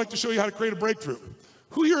 Second, I'd like to show you how to create a breakthrough.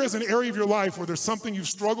 Who here has an area of your life where there's something you've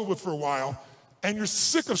struggled with for a while, and you're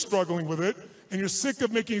sick of struggling with it, and you're sick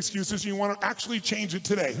of making excuses, and you want to actually change it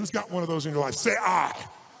today. Who's got one of those in your life? Say I.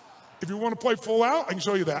 If you want to play full out, I can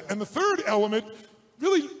show you that. And the third element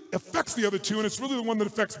really affects the other two, and it's really the one that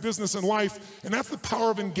affects business and life, and that's the power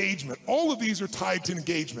of engagement. All of these are tied to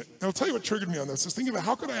engagement. And I'll tell you what triggered me on this, is thinking about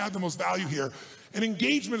how could I add the most value here? And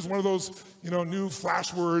engagement is one of those, new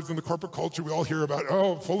flash words in the corporate culture we all hear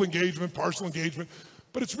about, full engagement, partial engagement.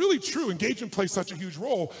 But it's really true. Engagement plays such a huge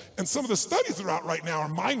role, and some of the studies that are out right now are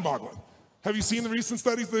mind-boggling. Have you seen the recent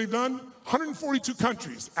studies they've done? 142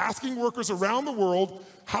 countries asking workers around the world,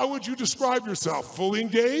 how would you describe yourself? Fully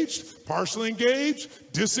engaged, partially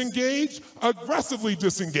engaged, disengaged, aggressively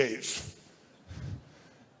disengaged.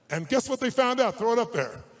 And guess what they found out? Throw it up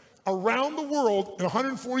there. Around the world, in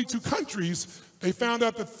 142 countries, they found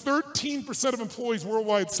out that 13% of employees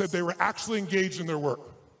worldwide said they were actually engaged in their work.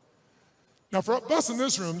 Now, for us in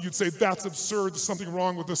this room, you'd say that's absurd, there's something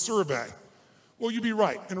wrong with the survey. Well, you'd be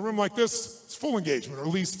right. In a room like this, it's full engagement, or at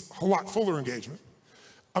least a lot fuller engagement.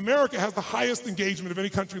 America has the highest engagement of any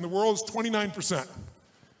country in the world, it's 29%,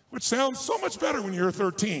 which sounds so much better when you're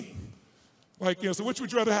 13. So which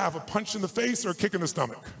would you rather have, a punch in the face or a kick in the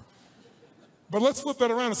stomach? But let's flip that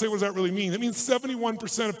around and say, what does that really mean? It means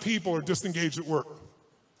 71% of people are disengaged at work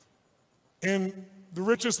in the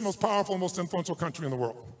richest, most powerful, most influential country in the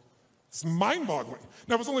world. It's mind-boggling.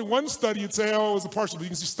 Now, if it was only one study, you'd say, it was a partial, but you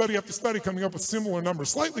can see study after study coming up with similar numbers,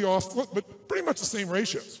 slightly off, but pretty much the same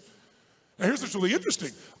ratios. Now, here's what's really interesting.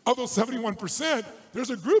 Of those 71%, there's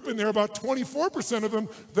a group in there, about 24% of them,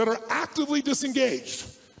 that are actively disengaged.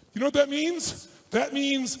 You know what that means? That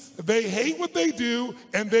means they hate what they do,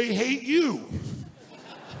 and they hate you.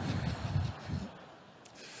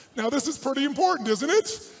 Now, this is pretty important, isn't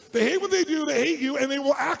it? They hate what they do, they hate you, and they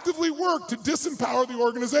will actively work to disempower the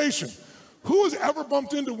organization. Who has ever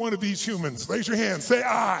bumped into one of these humans? Raise your hand, say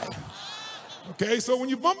I. Okay, so when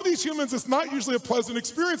you bump into these humans, it's not usually a pleasant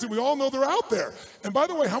experience, and we all know they're out there. And by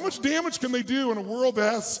the way, how much damage can they do in a world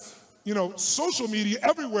that has, social media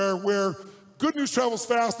everywhere where good news travels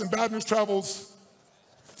fast and bad news travels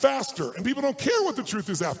faster, and people don't care what the truth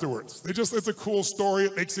is afterwards. It's a cool story,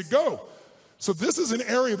 it makes it go. So this is an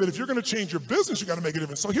area that if you're going to change your business, you got to make a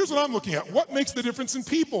difference. So here's what I'm looking at. What makes the difference in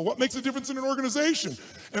people? What makes the difference in an organization?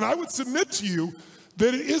 And I would submit to you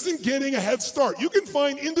that it isn't getting a head start. You can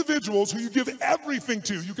find individuals who you give everything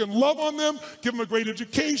to. You can love on them, give them a great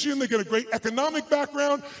education, they get a great economic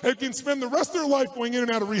background, and can spend the rest of their life going in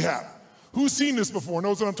and out of rehab. Who's seen this before,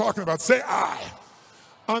 knows what I'm talking about? Say I.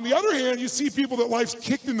 On the other hand, you see people that life's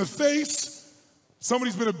kicked in the face,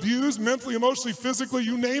 somebody's been abused mentally, emotionally, physically,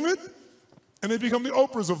 you name it, and they become the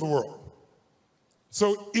Oprahs of the world.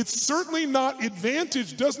 So it's certainly not,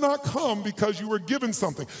 advantage does not come because you were given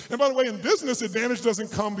something. And by the way, in business, advantage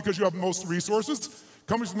doesn't come because you have most resources.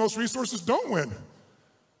 Companies with most resources don't win.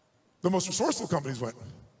 The most resourceful companies win.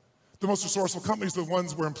 The most resourceful companies are the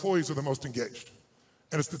ones where employees are the most engaged.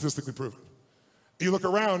 And it's statistically proven. You look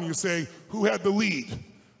around and you say, who had the lead?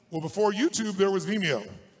 Well, before YouTube, there was Vimeo.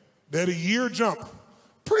 They had a year jump.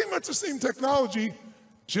 Pretty much the same technology,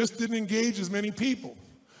 just didn't engage as many people.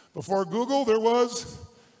 Before Google, there was,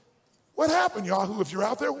 what happened, Yahoo? If you're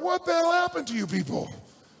out there, what the hell happened to you people?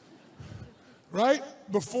 Right?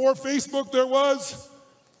 Before Facebook, there was,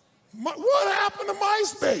 what happened to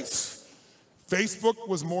MySpace? Facebook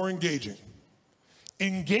was more engaging.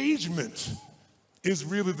 Engagement is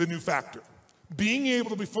really the new factor. Being able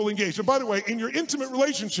to be fully engaged. And by the way, in your intimate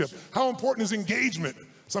relationship, how important is engagement?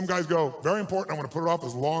 Some guys go, very important, I want to put it off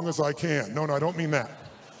as long as I can. No, I don't mean that.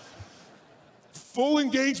 Full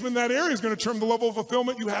engagement in that area is going to determine the level of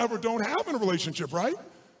fulfillment you have or don't have in a relationship, right?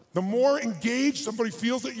 The more engaged somebody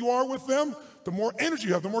feels that you are with them, the more energy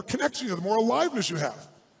you have, the more connection you have, the more aliveness you have.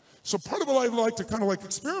 So part of what I'd like to kind of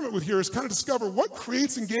experiment with here is kind of discover what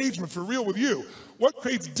creates engagement for real with you, what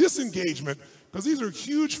creates disengagement, because these are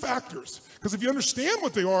huge factors. Because if you understand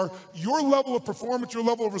what they are, your level of performance, your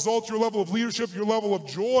level of results, your level of leadership, your level of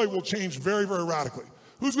joy will change very, very radically.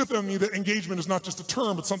 Who's with me that engagement is not just a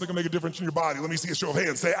term, but something that can make a difference in your body? Let me see a show of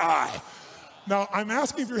hands. Say I. Now, I'm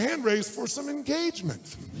asking for your hand raised for some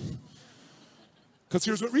engagement. Because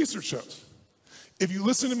here's what research shows. If you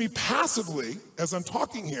listen to me passively as I'm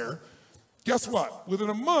talking here, guess what?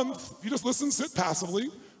 Within a month, if you just listen, sit passively,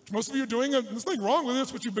 which most of you are doing, and there's nothing wrong with it,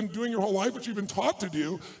 it's what you've been doing your whole life, what you've been taught to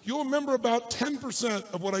do, you'll remember about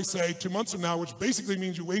 10% of what I say 2 months from now, which basically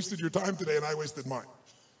means you wasted your time today and I wasted mine.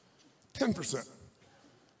 10%.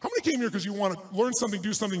 How many came here because you want to learn something,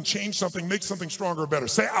 do something, change something, make something stronger or better?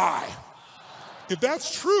 Say I. If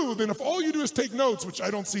that's true, then if all you do is take notes, which I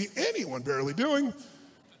don't see anyone barely doing,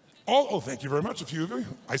 thank you very much, a few of you.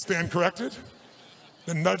 I stand corrected.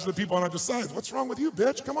 Then nudge the people on either side. What's wrong with you,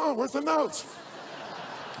 bitch? Come on, where's the notes?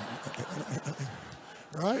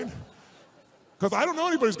 Right? Because I don't know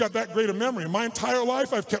anybody who's got that great a memory. In my entire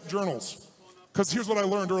life, I've kept journals. Because here's what I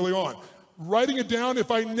learned early on. Writing it down, if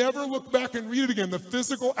I never look back and read it again, the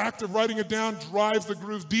physical act of writing it down drives the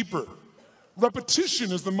grooves deeper.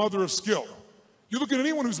 Repetition is the mother of skill. You look at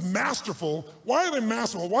anyone who's masterful, why are they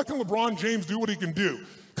masterful? Why can LeBron James do what he can do?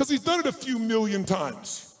 Because he's done it a few million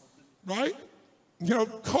times, right? You know,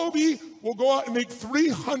 Kobe will go out and make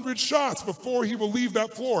 300 shots before he will leave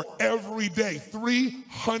that floor every day.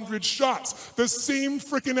 300 shots. The same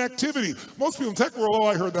freaking activity. Most people in tech world, oh,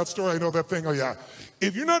 I heard that story, I know that thing, oh yeah.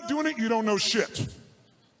 If you're not doing it, you don't know shit.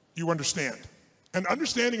 You understand. And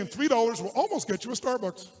understanding in $3 will almost get you a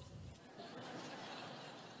Starbucks.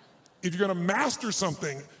 If you're gonna master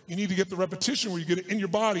something, you need to get the repetition where you get it in your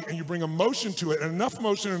body and you bring emotion to it, and enough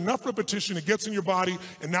motion, enough repetition, it gets in your body,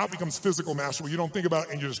 and now it becomes physical mastery where you don't think about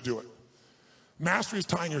it and you just do it. Mastery is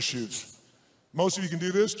tying your shoes. Most of you can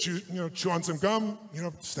do this, chew on some gum,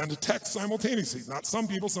 send a text simultaneously. Not some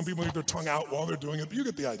people need their tongue out while they're doing it, but you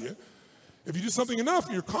get the idea. If you do something enough,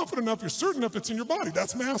 you're confident enough, you're certain enough it's in your body,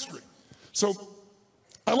 that's mastery. So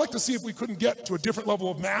I'd like to see if we couldn't get to a different level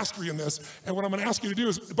of mastery in this. And what I'm going to ask you to do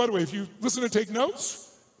is, by the way, if you listen and take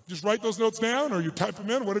notes, just write those notes down or you type them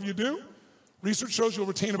in, whatever you do. Research shows you'll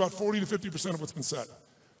retain about 40 to 50% of what's been said.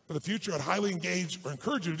 For the future, I'd highly engage or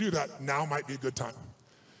encourage you to do that. Now might be a good time.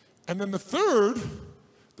 And then the third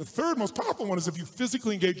most powerful one is if you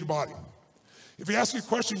physically engage your body. If you ask you a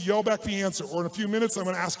question, yell back the answer. Or in a few minutes, I'm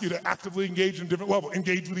going to ask you to actively engage in a different level.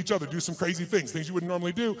 Engage with each other. Do some crazy things you wouldn't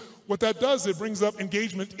normally do. What that does, it brings up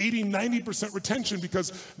engagement, 80, 90% retention,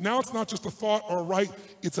 because now it's not just a thought or a right,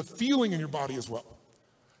 it's a feeling in your body as well.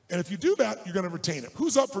 And if you do that, you're going to retain it.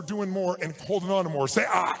 Who's up for doing more and holding on to more? Say,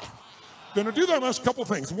 I. Then to do that, I'm going to ask a couple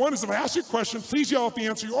things. One is if I ask you a question, please yell out the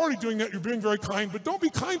answer. You're already doing that. You're being very kind, but don't be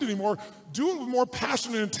kind anymore. Do it with more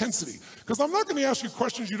passion and intensity. Because I'm not going to ask you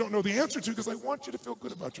questions you don't know the answer to because I want you to feel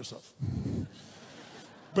good about yourself.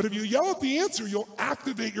 But if you yell out the answer, you'll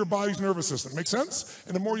activate your body's nervous system. Make sense?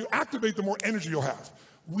 And the more you activate, the more energy you'll have.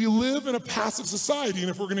 We live in a passive society, and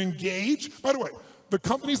if we're going to engage, by the way, the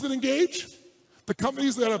companies that engage, the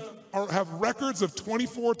companies that have records of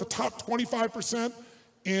 24 at the top 25%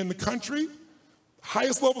 in the country,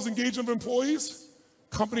 highest levels of engagement of employees,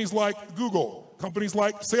 companies like Google, companies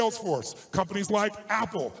like Salesforce, companies like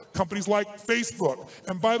Apple, companies like Facebook.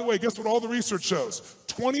 And by the way, guess what all the research shows?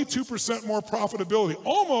 22% more profitability,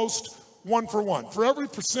 almost one for one. For every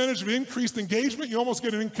percentage of increased engagement, you almost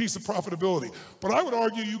get an increase in profitability. But I would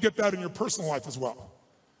argue you get that in your personal life as well.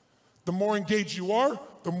 The more engaged you are,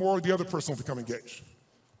 the more the other person will become engaged.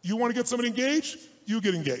 You want to get somebody engaged? You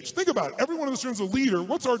get engaged. Think about it. Everyone in this room is a leader.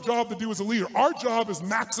 What's our job to do as a leader? Our job is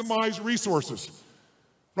maximize resources,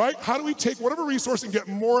 right? How do we take whatever resource and get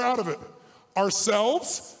more out of it?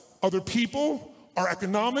 Ourselves, other people, our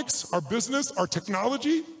economics, our business, our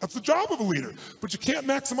technology. That's the job of a leader. But you can't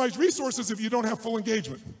maximize resources if you don't have full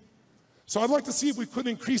engagement. So I'd like to see if we could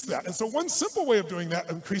increase that. And so one simple way of doing that,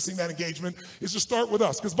 increasing that engagement, is to start with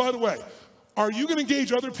us. Because by the way, are you going to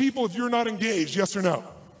engage other people if you're not engaged? Yes or no?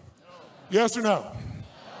 Yes or no?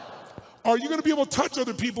 Are you going to be able to touch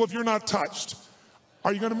other people if you're not touched?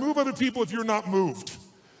 Are you going to move other people if you're not moved?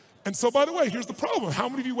 And so, by the way, here's the problem. How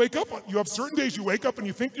many of you wake up, you have certain days you wake up and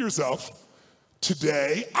you think to yourself,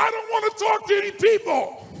 today, I don't want to talk to any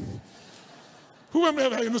people. Who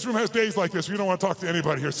in this room has days like this where you don't want to talk to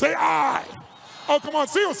anybody here? Say I. Oh, come on,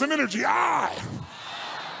 say it with some energy, I.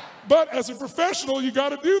 But as a professional, you got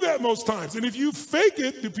to do that most times. And if you fake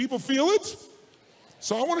it, do people feel it?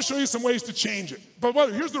 So I want to show you some ways to change it. But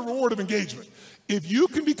here's the reward of engagement. If you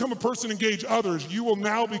can become a person and engage others, you will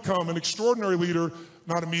now become an extraordinary leader,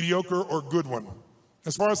 not a mediocre or good one.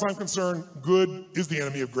 As far as I'm concerned, good is the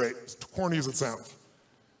enemy of great, as corny as it sounds.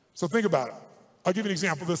 So think about it. I'll give you an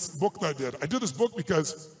example of this book that I did. I did this book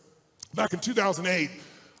because back in 2008,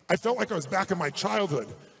 I felt like I was back in my childhood.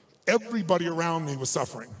 Everybody around me was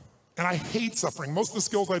suffering. And I hate suffering. Most of the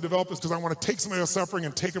skills I develop is because I want to take somebody else suffering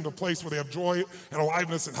and take them to a place where they have joy and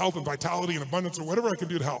aliveness and health and vitality and abundance or whatever I can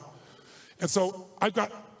do to help. And so I've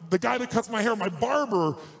got the guy that cuts my hair, my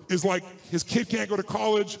barber, is like, his kid can't go to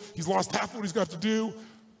college. He's lost half of what he's got to do.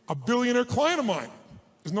 A billionaire client of mine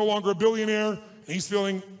is no longer a billionaire, and he's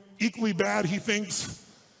feeling equally bad, he thinks,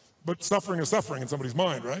 but suffering is suffering in somebody's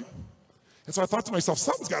mind, right? And so I thought to myself,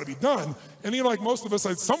 something's got to be done. And like most of us,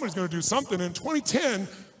 somebody's going to do something. In 2010,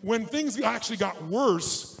 when things actually got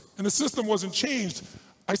worse and the system wasn't changed,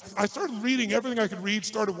 I started reading everything I could read,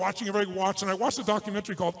 started watching everything I could watch, and I watched a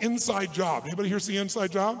documentary called Inside Job. Anybody here see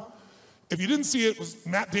Inside Job? If you didn't see it, it was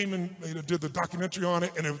Matt Damon did the documentary on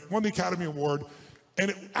it, and it won the Academy Award. And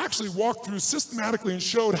it actually walked through systematically and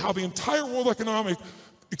showed how the entire world economic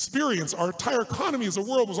experience, our entire economy as a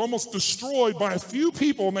world, was almost destroyed by a few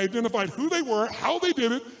people, and they identified who they were, how they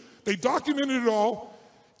did it, they documented it all,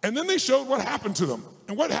 and then they showed what happened to them.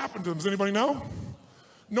 And what happened to them, does anybody know?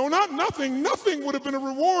 No, not nothing. Nothing would have been a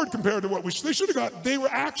reward compared to what they should have got. They were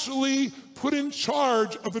actually put in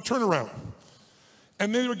charge of the turnaround.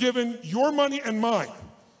 And they were given your money and mine.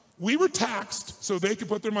 We were taxed so they could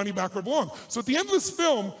put their money back where it belonged. So at the end of this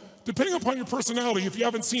film, depending upon your personality, if you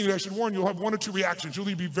haven't seen it, I should warn you, you'll have one or two reactions. You'll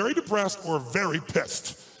either be very depressed or very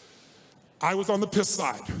pissed. I was on the pissed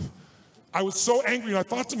side. I was so angry, and I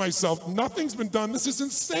thought to myself, nothing's been done. This is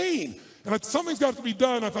insane. And something's got to be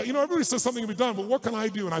done. I thought, everybody says something can be done, but what can I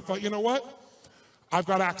do? And I thought, you know what? I've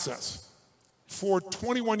got access. For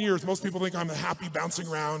 21 years, most people think I'm a happy, bouncing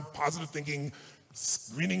around, positive thinking,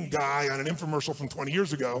 screaming guy on an infomercial from 20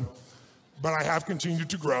 years ago, but I have continued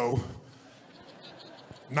to grow.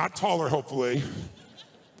 Not taller, hopefully.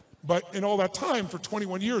 But in all that time, for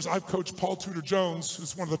 21 years, I've coached Paul Tudor Jones,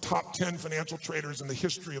 who's one of the top 10 financial traders in the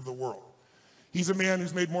history of the world. He's a man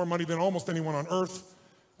who's made more money than almost anyone on earth,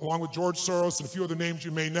 along with George Soros and a few other names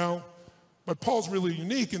you may know. But Paul's really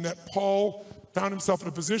unique in that Paul found himself in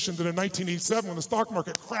a position that in 1987, when the stock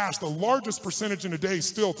market crashed, the largest percentage in a day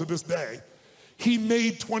still to this day, he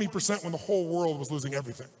made 20% when the whole world was losing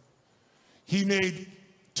everything. He made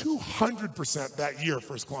 200% that year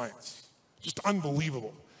for his clients. Just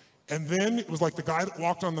unbelievable. And then it was like the guy that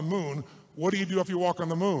walked on the moon. What do you do if you walk on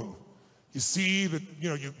the moon? You see that,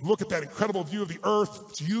 you look at that incredible view of the earth.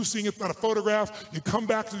 It's you seeing it, it's not a photograph. You come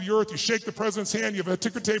back to the earth, you shake the president's hand, you have a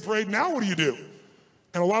ticker tape parade. Now what do?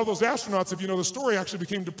 And a lot of those astronauts, if you know the story, actually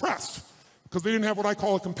became depressed because they didn't have what I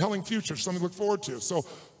call a compelling future, something to look forward to. So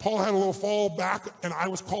Paul had a little fall back, and I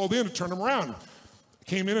was called in to turn him around.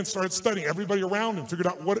 Came in and started studying everybody around him, figured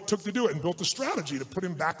out what it took to do it, and built a strategy to put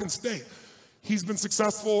him back in state. He's been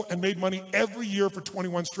successful and made money every year for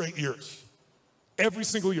 21 straight years. Every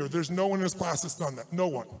single year. There's no one in his class that's done that. No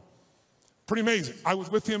one. Pretty amazing. I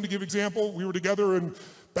was with him to give example. We were together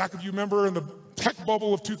back, if you remember, in the tech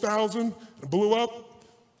bubble of 2000. It blew up.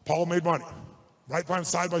 Paul made money. Right by him,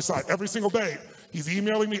 side by side, every single day. He's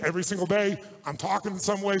emailing me every single day. I'm talking in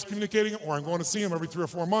some ways, communicating, or I'm going to see him every 3 or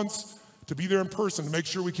 4 months to be there in person to make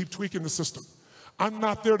sure we keep tweaking the system. I'm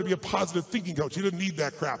not there to be a positive thinking coach. He doesn't need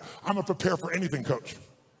that crap. I'm a prepare for anything coach.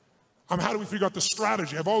 How do we figure out the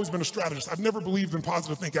strategy? I've always been a strategist. I've never believed in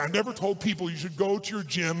positive thinking. I never told people you should go to your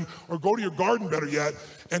gym or go to your garden, better yet,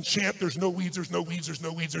 and chant, there's no weeds, there's no weeds, there's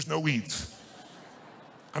no weeds, there's no weeds.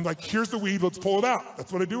 I'm like, here's the weed, let's pull it out.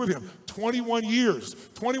 That's what I do with him. 21 years.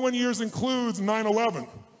 21 years includes 9/11. And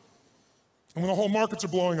when the whole markets are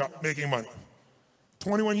blowing up, making money.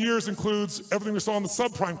 21 years includes everything we saw in the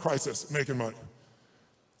subprime crisis, making money.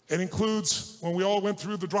 It includes when we all went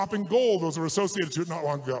through the drop in gold, those were associated to it not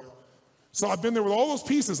long ago. So I've been there with all those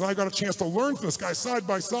pieces, and I got a chance to learn from this guy side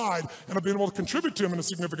by side, and I've been able to contribute to him in a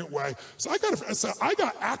significant way. So I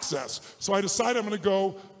got access. So I decided I'm going to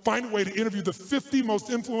go find a way to interview the 50 most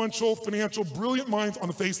influential, financial, brilliant minds on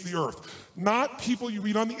the face of the earth. Not people you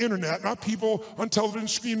read on the internet, not people on television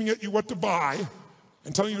screaming at you what to buy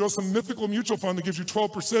and telling you to go to some mythical mutual fund that gives you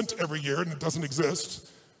 12% every year, and it doesn't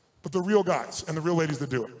exist, but the real guys and the real ladies that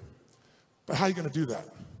do it. But how are you going to do that?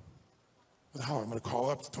 How? I'm going to call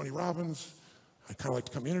up Tony Robbins. I'd kind of like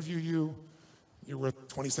to come interview you. You're worth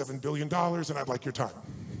 $27 billion, and I'd like your time.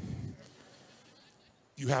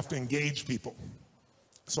 You have to engage people.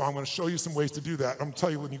 So I'm going to show you some ways to do that. I'm going to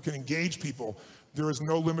tell you, when you can engage people, there is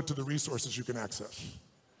no limit to the resources you can access.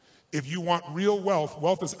 If you want real wealth,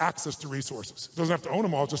 wealth is access to resources. It doesn't have to own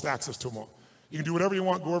them all, just access to them all. You can do whatever you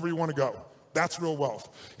want, go wherever you want to go. That's real wealth.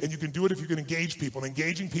 And you can do it if you can engage people. And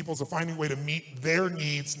engaging people is finding a way to meet their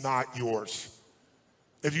needs, not yours.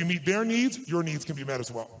 If you meet their needs, your needs can be met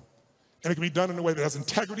as well. And it can be done in a way that has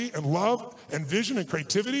integrity and love and vision and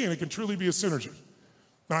creativity, and it can truly be a synergy.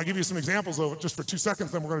 Now, I'll give you some examples of it just for 2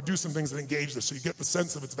 seconds, then we're going to do some things that engage this so you get the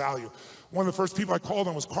sense of its value. One of the first people I called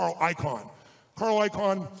on was Carl Icahn. Carl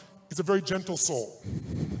Icahn is a very gentle soul.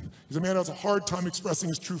 He's a man who has a hard time expressing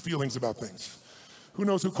his true feelings about things. Who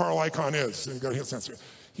knows who Carl Icahn is? So you got to hit censor.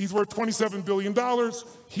 He's worth $27 billion.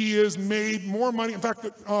 He has made more money. In fact,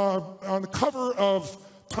 on the cover of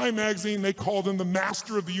Time magazine, they called him the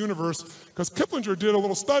master of the universe because Kiplinger did a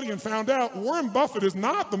little study and found out Warren Buffett is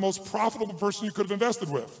not the most profitable person you could have invested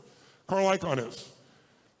with. Carl Icahn is.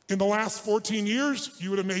 In the last 14 years, you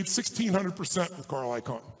would have made 1,600% with Carl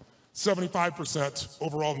Icahn. 75%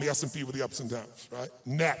 overall in the S&P with the ups and downs, right?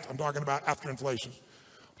 Net, I'm talking about after inflation.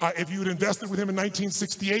 If you had invested with him in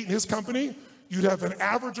 1968 in his company, you'd have an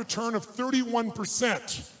average return of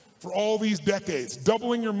 31% for all these decades,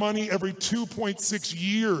 doubling your money every 2.6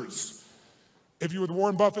 years. If you were with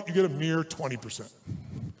Warren Buffett, you get a mere 20%.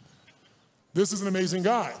 This is an amazing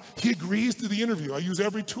guy. He agrees to the interview. I use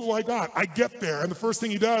every tool I got. I get there, and the first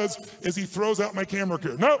thing he does is he throws out my camera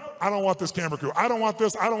crew. Nope, I don't want this camera crew. I don't want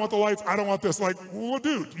this. I don't want the lights. I don't want this. Like, well,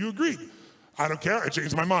 dude, you agreed. I don't care. I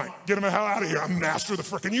changed my mind. Get him the hell out of here. I'm master of the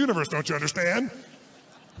frickin' universe, don't you understand?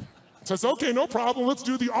 So I said, okay, no problem. Let's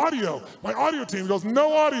do the audio. My audio team goes,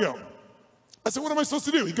 no audio. I said, what am I supposed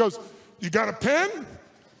to do? He goes, you got a pen?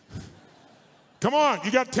 Come on,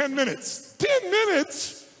 you got 10 minutes. 10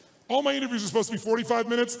 minutes? All my interviews are supposed to be 45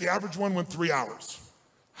 minutes. The average one went 3 hours.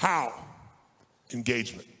 How?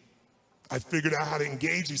 Engagement. I figured out how to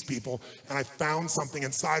engage these people, and I found something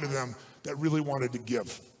inside of them that really wanted to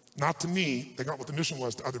give. Not to me, they got what the mission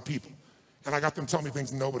was to other people. And I got them to tell me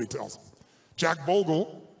things nobody tells them. Jack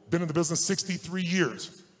Bogle, been in the business 63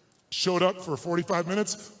 years, showed up for 45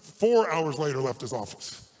 minutes, 4 hours later left his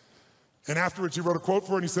office. And afterwards he wrote a quote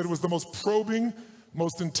for it, and he said it was the most probing,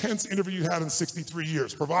 most intense interview you had in 63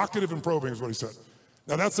 years. Provocative and probing is what he said.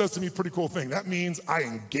 Now that says to me a pretty cool thing. That means I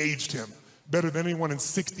engaged him better than anyone in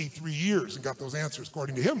 63 years and got those answers,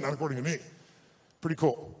 according to him, not according to me. Pretty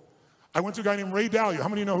cool. I went to a guy named Ray Dalio. How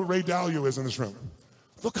many know who Ray Dalio is in this room?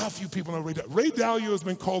 Look how few people know Ray Dalio. Ray Dalio has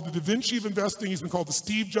been called the Da Vinci of investing. He's been called the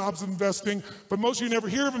Steve Jobs of investing. But most of you never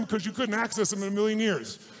hear of him because you couldn't access him in a million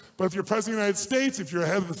years. But if you're president of the United States, if you're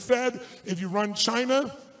head of the Fed, if you run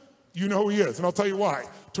China, you know who he is, and I'll tell you why.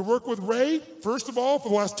 To work with Ray, first of all, for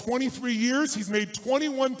the last 23 years, he's made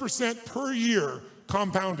 21% per year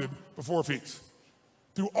compounded before fees.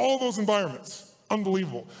 Through all those environments.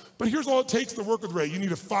 Unbelievable. But here's all it takes to work with Ray. You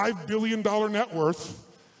need a $5 billion net worth,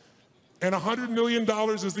 and $100 million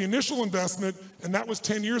is the initial investment, and that was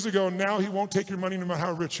 10 years ago, and now he won't take your money no matter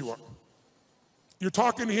how rich you are. You're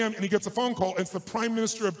talking to him, and he gets a phone call, and it's the Prime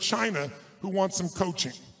Minister of China who wants some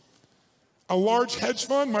coaching. A large hedge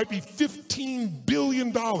fund might be $15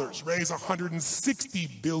 billion. Ray's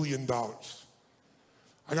 $160 billion.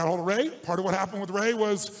 I got hold of Ray. Part of what happened with Ray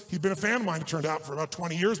was he'd been a fan of mine, it turned out, for about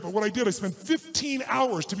 20 years. But what I did, I spent 15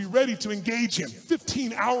 hours to be ready to engage him.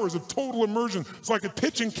 15 hours of total immersion so I could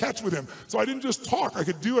pitch and catch with him. So I didn't just talk, I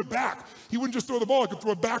could do it back. He wouldn't just throw the ball, I could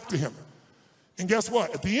throw it back to him. And guess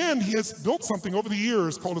what? At the end, he has built something over the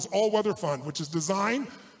years called his all-weather fund, which is designed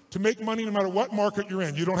to make money no matter what market you're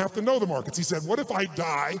in. You don't have to know the markets. He said, what if I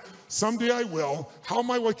die? Someday I will. How will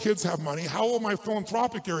my kids have money? How will my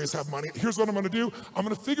philanthropic areas have money? Here's what I'm gonna do. I'm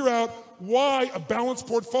gonna figure out why a balanced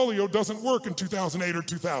portfolio doesn't work in 2008 or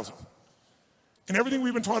 2000. And everything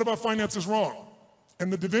we've been taught about finance is wrong.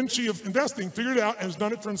 And the Da Vinci of investing figured it out and has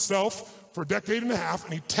done it for himself for a decade and a half,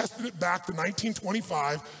 and he tested it back to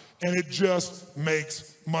 1925, and it just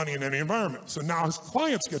makes money in any environment. So now his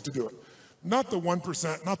clients get to do it. Not the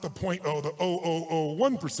 1%, not the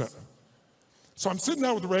 0.01%. So I'm sitting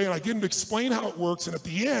down with Ray and I get him to explain how it works, and at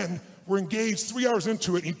the end, we're engaged 3 hours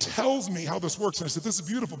into it, and he tells me how this works. And I said, this is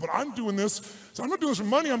beautiful, but I'm doing this, so I'm not doing this for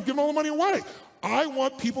money, I'm giving all the money away. I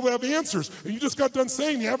want people to have answers. And you just got done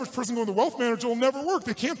saying the average person going to the wealth manager will never work.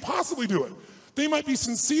 They can't possibly do it. They might be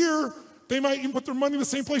sincere, they might even put their money in the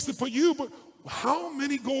same place they put you, but how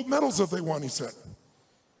many gold medals have they won, he said.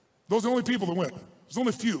 Those are the only people that win. There's only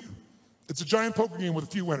a few. It's a giant poker game with a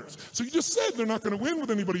few winners. So you just said they're not going to win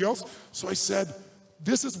with anybody else. So I said,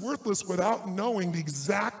 this is worthless without knowing the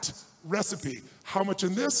exact recipe. How much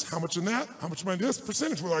in this, how much in that, how much in this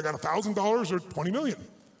percentage, whether I got $1,000 or 20 million,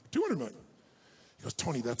 200 million. He goes,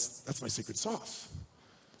 Tony, that's my secret sauce.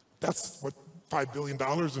 That's what $5 billion and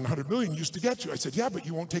 100 million used to get you. I said, yeah, but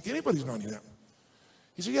you won't take anybody's money now.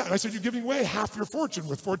 He said, yeah. And I said, you're giving away half your fortune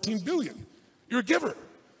with 14 billion. You're a giver.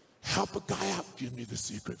 Help a guy out, give me the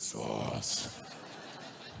secret sauce.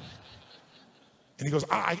 And he goes,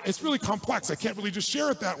 it's really complex. I can't really just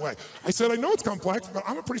share it that way. I said, I know it's complex, but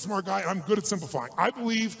I'm a pretty smart guy and I'm good at simplifying. I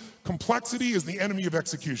believe complexity is the enemy of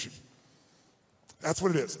execution. That's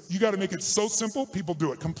what it is. You got to make it so simple, people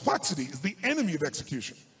do it. Complexity is the enemy of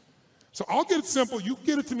execution. So I'll get it simple, you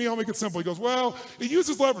get it to me, I'll make it simple. He goes, well, it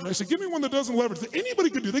uses leverage. I said, give me one that doesn't leverage that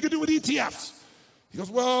anybody could do. They could do it with ETFs. He goes,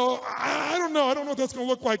 well, I don't know what that's going to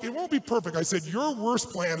look like. It won't be perfect. I said, your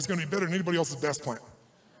worst plan is going to be better than anybody else's best plan.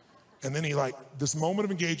 And then he this moment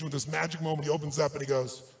of engagement, this magic moment, he opens up and he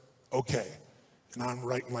goes, okay. And I'm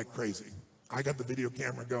writing like crazy. I got the video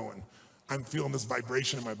camera going. I'm feeling this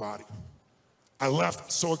vibration in my body. I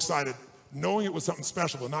left so excited, knowing it was something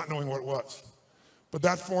special, but not knowing what it was. But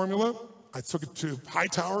that formula, I took it to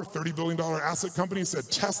Hightower, $30 billion asset company, and said,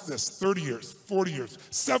 test this, 30 years, 40 years,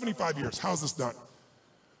 75 years, how's this done?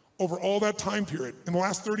 over all that time period. In the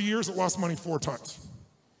last 30 years, it lost money 4 times.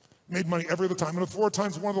 Made money every other time. And the 4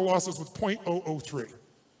 times, one of the losses was 0.003.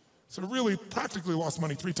 So it really practically lost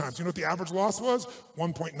money 3 times. You know what the average loss was?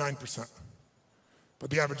 1.9%. But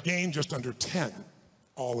the average gain, just under 10,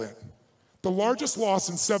 all in. The largest loss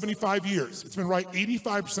in 75 years, it's been right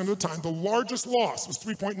 85% of the time, the largest loss was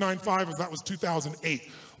 3.95, as that was 2008.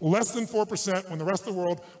 Less than 4% when the rest of the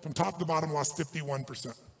world, from top to bottom, lost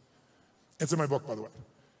 51%. It's in my book, by the way.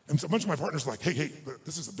 And so a bunch of my partners are like, hey,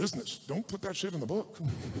 this is a business. Don't put that shit in the book.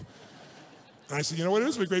 And I said, you know what, it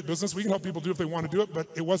is a great business. We can help people do it if they want to do it, but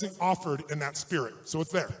it wasn't offered in that spirit. So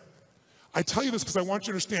it's there. I tell you this because I want you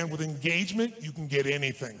to understand with engagement, you can get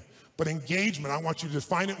anything. But engagement, I want you to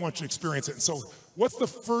define it, I want you to experience it. And so what's the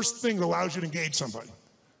first thing that allows you to engage somebody?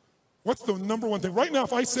 What's the number one thing? Right now,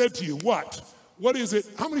 if I said to you, what is it?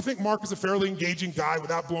 How many think Mark is a fairly engaging guy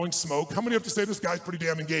without blowing smoke? How many have to say this guy's pretty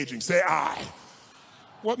damn engaging? Say I.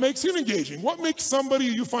 What makes him engaging? What makes somebody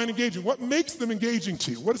you find engaging? What makes them engaging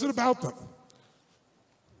to you? What is it about them?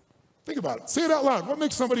 Think about it. Say it out loud. What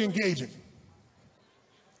makes somebody engaging?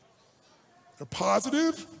 They're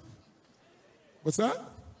positive. What's that?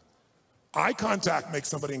 Eye contact makes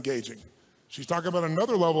somebody engaging. She's talking about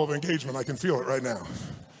another level of engagement. I can feel it right now.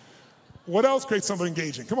 What else creates somebody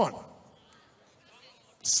engaging? Come on.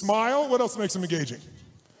 Smile. What else makes them engaging?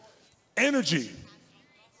 Energy.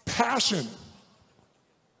 Passion.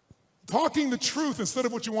 Talking the truth instead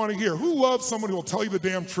of what you want to hear. Who loves someone who will tell you the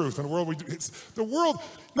damn truth in a world the world,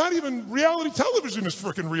 not even reality television is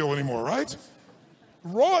freaking real anymore, right?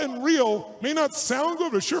 Raw and real may not sound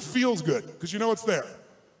good, but it sure feels good because you know it's there.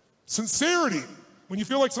 Sincerity, when you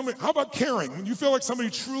feel like somebody, how about caring? When you feel like somebody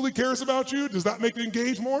truly cares about you, does that make you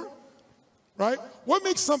engage more? Right? What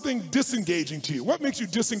makes something disengaging to you? What makes you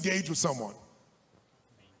disengage with someone?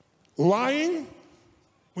 Lying,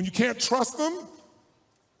 when you can't trust them?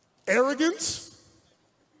 Arrogance,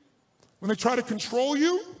 when they try to control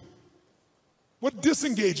you? What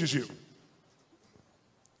disengages you?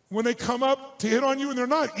 When they come up to hit on you and they're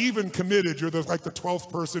not even committed, you're like the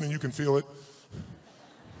 12th person and you can feel it.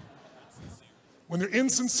 When they're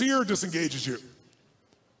insincere, disengages you.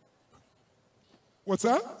 What's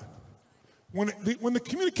that? When the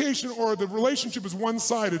communication or the relationship is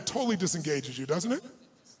one-sided, totally disengages you, doesn't it?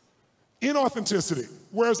 Inauthenticity,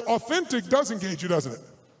 whereas authentic does engage you, doesn't it?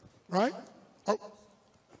 Right? Oh,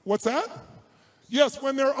 what's that? Yes,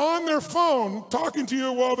 when they're on their phone talking to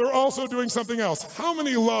you while they're also doing something else. How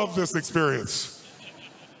many love this experience?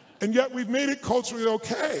 And yet we've made it culturally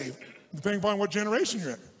okay, depending upon what generation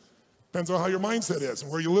you're in. Depends on how your mindset is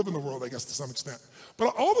and where you live in the world, I guess, to some extent.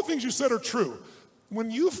 But all the things you said are true. When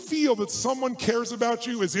you feel that someone cares about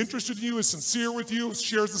you, is interested in you, is sincere with you,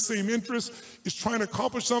 shares the same interests, is trying to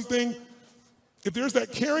accomplish something, if there's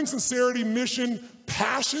that caring, sincerity, mission,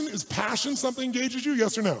 passion, is passion something engages you,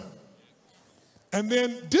 yes or no? And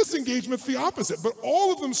then disengagement's the opposite. But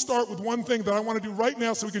all of them start with one thing that I want to do right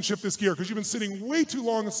now so we can shift this gear, because you've been sitting way too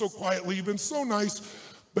long and so quietly, you've been so nice,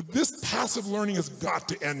 but this passive learning has got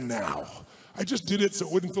to end now. I just did it so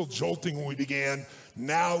it wouldn't feel jolting when we began.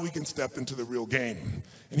 Now we can step into the real game.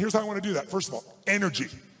 And here's how I want to do that. First of all, energy.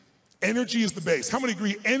 Energy is the base. How many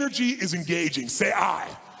agree energy is engaging? Say I.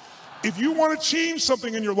 If you want to change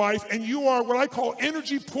something in your life and you are what I call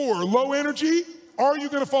energy poor, low energy, are you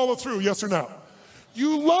going to follow through, yes or no?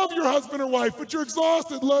 You love your husband or wife, but you're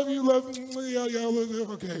exhausted. Love you,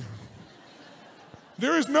 okay.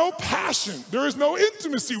 There is no passion. There is no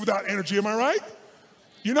intimacy without energy, am I right?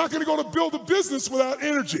 You're not going to go to build a business without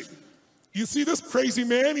energy. You see this crazy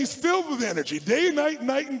man, he's filled with energy, day and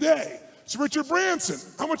night and day. It's Richard Branson.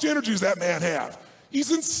 How much energy does that man have?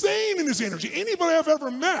 He's insane in his energy. Anybody I've ever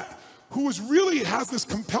met who really has this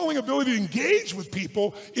compelling ability to engage with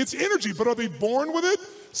people, it's energy, but are they born with it?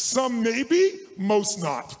 Some maybe, most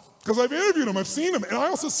not. Because I've interviewed them, I've seen them, and I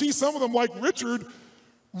also see some of them like Richard.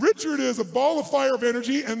 Richard is a ball of fire of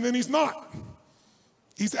energy, and then he's not.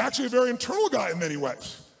 He's actually a very internal guy in many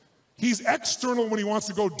ways. He's external when he wants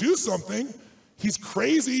to go do something. He's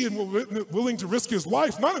crazy and willing to risk his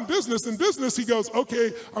life, not in business. In business, he goes,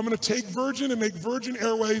 okay, I'm going to take Virgin and make Virgin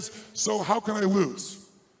Airways, so how can I lose?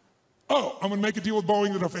 Oh, I'm going to make a deal with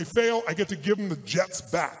Boeing that if they fail, I get to give them the jets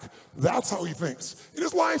back. That's how he thinks. In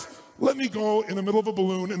his life, let me go in the middle of a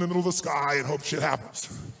balloon in the middle of the sky and hope shit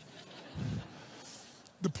happens.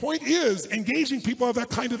 The point is, engaging people have that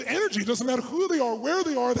kind of energy. It doesn't matter who they are, where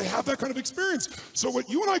they are, they have that kind of experience. So what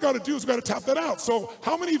you and I got to do is we've got to tap that out. So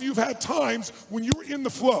how many of you have had times when you were in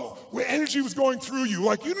the flow, where energy was going through you,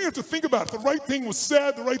 like you didn't have to think about it. The right thing was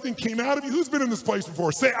said, the right thing came out of you. Who's been in this place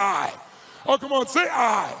before? Say I. Oh, come on, say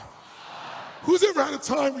I. Who's ever had a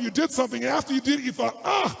time where you did something and after you did it, you thought,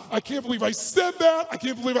 I can't believe I said that. I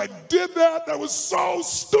can't believe I did that. That was so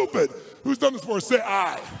stupid. Who's done this before? Say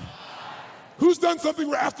I. Who's done something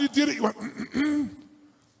where after you did it, you went,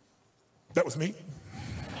 that was me.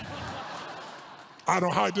 I don't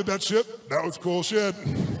know how I did that shit. That was cool shit.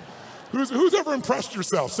 Who's ever impressed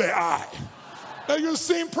yourself? Say I. Now you're the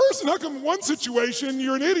same person. How come one situation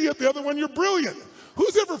you're an idiot, the other one you're brilliant?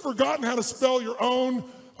 Who's ever forgotten how to spell your own,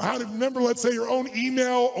 how to remember, let's say, your own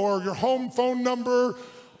email or your home phone number,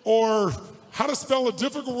 or how to spell a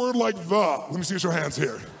difficult word like the? Let me see your hands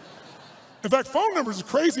here. In fact, phone numbers are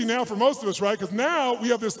crazy now for most of us, right? Because now we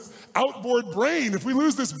have this outboard brain. If we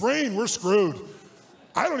lose this brain, we're screwed.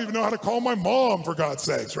 I don't even know how to call my mom, for God's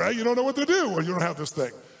sakes, right? You don't know what to do when you don't have this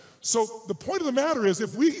thing. So the point of the matter is,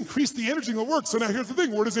 if we increase the energy, it'll work. So now here's the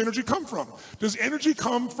thing, where does energy come from? Does energy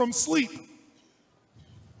come from sleep?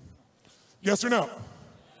 Yes or no?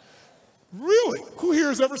 Really? Who here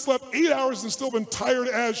has ever slept 8 hours and still been tired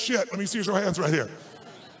as shit? Let me see your hands right here.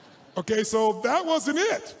 Okay, so that wasn't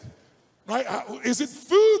it, right? Is it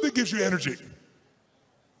food that gives you energy?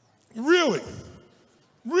 Really?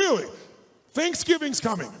 Really? Thanksgiving's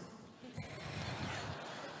coming.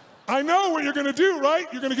 I know what you're gonna do, right?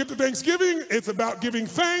 You're gonna get to Thanksgiving, it's about giving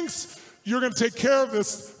thanks. You're gonna take care of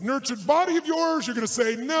this nurtured body of yours. You're gonna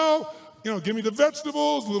say, no, give me the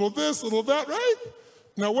vegetables, a little this, a little that, right?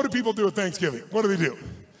 Now, what do people do at Thanksgiving? What do?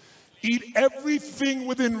 Eat everything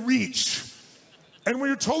within reach. And when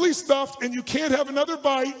you're totally stuffed and you can't have another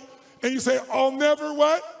bite, and you say, I'll never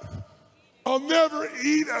what? I'll never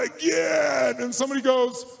eat again. And somebody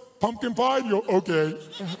goes, pumpkin pie? And you go, okay.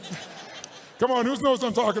 Come on, who knows what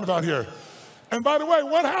I'm talking about here? And by the way,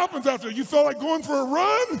 what happens after? You feel like going for a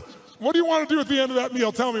run? What do you want to do at the end of that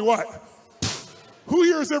meal? Tell me what. Who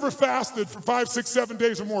here has ever fasted for 5, 6, 7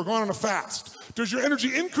 days or more, gone on a fast? Does your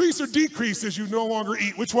energy increase or decrease as you no longer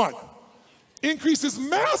eat? Which one? Increases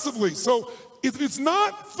massively. So if it's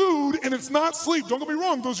not food and it's not sleep, don't get me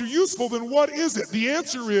wrong, those are useful, then what is it? The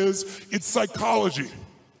answer is, it's psychology.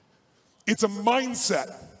 It's a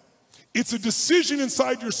mindset. It's a decision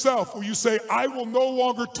inside yourself where you say, I will no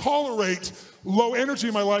longer tolerate low energy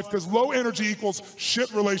in my life because low energy equals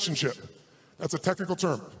shit relationship. That's a technical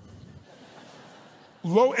term.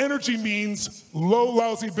 Low energy means low,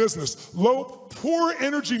 lousy business. Poor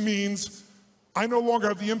energy means I no longer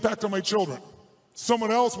have the impact on my children.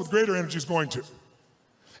 Someone else with greater energy is going to.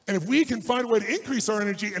 And if we can find a way to increase our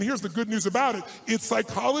energy, and here's the good news about it, it's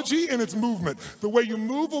psychology and it's movement. The way you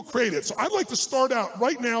move will create it. So I'd like to start out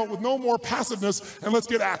right now with no more passiveness, and let's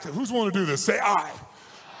get active. Who's willing to do this? Say I.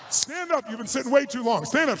 Stand up, you've been sitting way too long.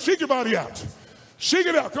 Stand up, shake your body out. Shake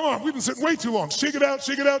it out, come on, we've been sitting way too long. Shake it out,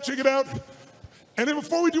 shake it out, shake it out. And then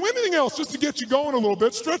before we do anything else, just to get you going a little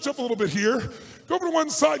bit, stretch up a little bit here. Go over to one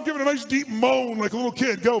side and give it a nice deep moan like a little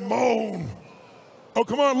kid. Go, moan. Oh,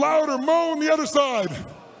 come on, louder, moan the other side.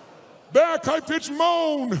 Back, high-pitched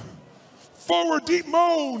moan. Forward, deep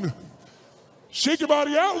moan. Shake your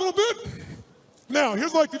body out a little bit. Now,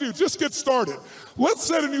 here's what I'd like to do. Just get started. Let's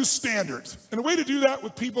set a new standard. And a way to do that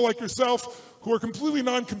with people like yourself who are completely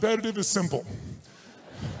non-competitive is simple.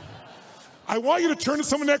 I want you to turn to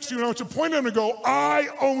someone next to you and I want you to point at them and go, I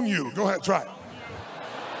own you. Go ahead, try it.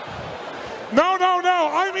 No.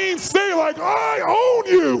 I mean, say like, I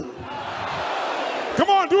own you. Come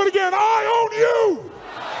on, do it again. I own you.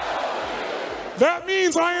 That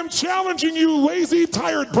means I am challenging you, lazy,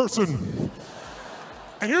 tired person.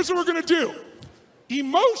 And here's what we're going to do.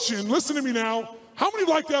 Emotion, listen to me now. How many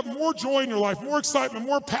would like to have more joy in your life, more excitement,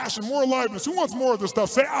 more passion, more aliveness? Who wants more of this stuff?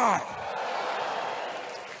 Say I.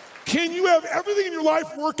 Can you have everything in your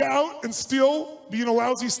life work out and still be in a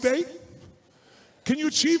lousy state? Can you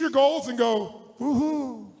achieve your goals and go,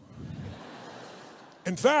 woohoo?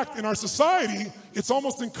 In fact, in our society, it's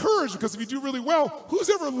almost encouraged because if you do really well, who's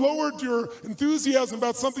ever lowered your enthusiasm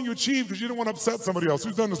about something you achieved because you didn't want to upset somebody else?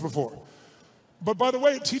 Who's done this before? But by the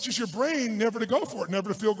way, it teaches your brain never to go for it, never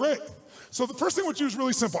to feel great. So the first thing I want you to do is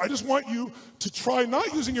really simple. I just want you to try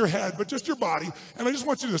not using your head, but just your body. And I just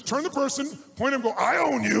want you to just turn the person, point and go, I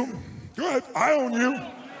own you. Go ahead, I own you.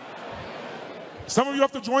 Some of you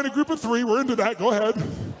have to join a group of 3. We're into that, go ahead.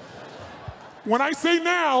 When I say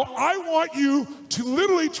now, I want you to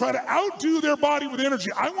literally try to outdo their body with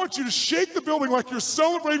energy. I want you to shake the building like you're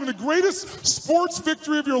celebrating the greatest sports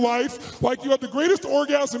victory of your life, like you had the greatest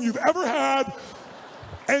orgasm you've ever had,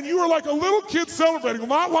 and you are like a little kid celebrating,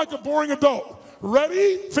 not like a boring adult.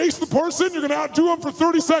 Ready? Face the person. You're going to outdo them for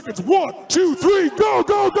 30 seconds. 1, 2, 3, go,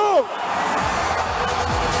 go, go.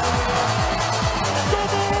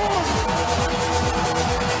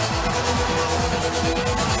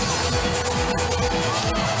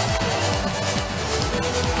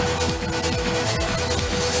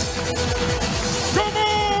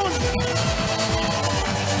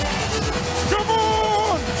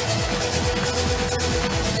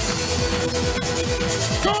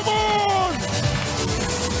 Come on!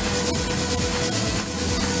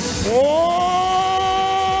 Oh,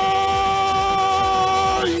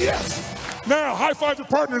 yes! Now, high five your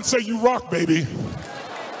partner and say, you rock, baby.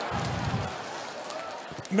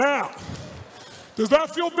 Now, does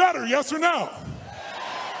that feel better, yes or no?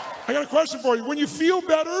 I got a question for you. When you feel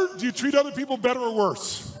better, do you treat other people better or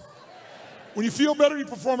worse? When you feel better, you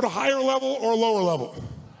perform at a higher level or a lower level?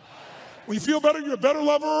 When you feel better, you're a better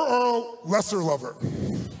lover or a lesser lover?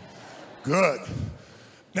 Good.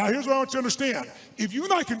 Now, here's what I want you to understand. If you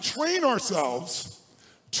and I can train ourselves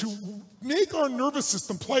to make our nervous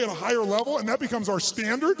system play at a higher level, and that becomes our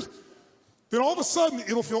standard, then all of a sudden,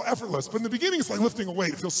 it'll feel effortless. But in the beginning, it's like lifting a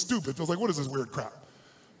weight. It feels stupid. It feels like, what is this weird crap?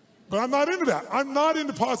 But I'm not into that. I'm not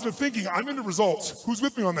into positive thinking. I'm into results. Who's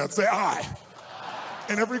with me on that? Say I.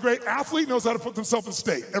 And every great athlete knows how to put themselves in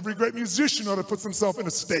state. Every great musician knows how to put themselves in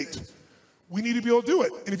a state. We need to be able to do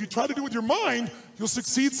it. And if you try to do it with your mind, you'll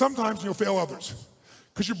succeed sometimes and you'll fail others.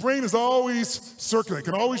 Because your brain is always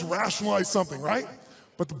circulating, can always rationalize something, right?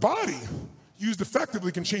 But the body, used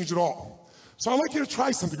effectively, can change it all. So I'd like you to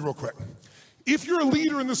try something real quick. If you're a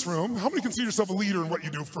leader in this room, how many consider yourself a leader in what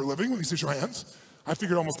you do for a living? Let me see your hands. I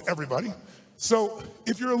figured almost everybody. So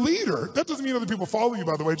if you're a leader, that doesn't mean other people follow you,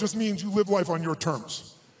 by the way. It just means you live life on your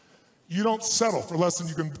terms. You don't settle for less than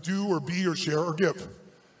you can do or be or share or give.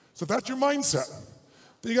 So if that's your mindset,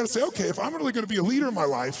 then you got to say, okay, if I'm really going to be a leader in my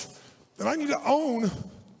life, then I need to own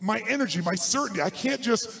my energy, my certainty. I can't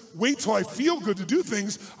just wait till I feel good to do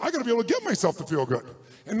things. I got to be able to get myself to feel good,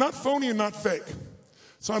 and not phony and not fake.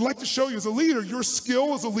 So I'd like to show you as a leader, your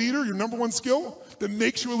skill as a leader, your number one skill that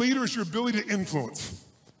makes you a leader is your ability to influence.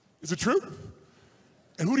 Is it true?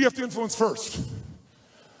 And who do you have to influence first?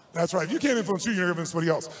 That's right. If you can't influence you, you're going to influence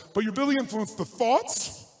somebody else. But your ability to influence the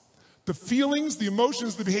thoughts, the feelings, the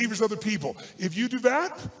emotions, the behaviors of other people. If you do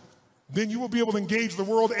that, then you will be able to engage the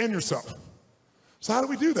world and yourself. So how do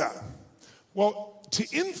we do that? Well, to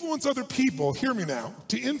influence other people, hear me now,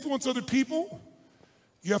 to influence other people,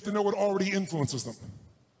 you have to know what already influences them.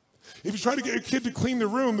 If you try to get a kid to clean their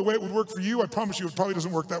room the way it would work for you, I promise you it probably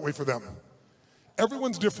doesn't work that way for them.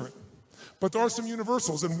 Everyone's different. But there are some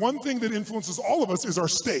universals, and one thing that influences all of us is our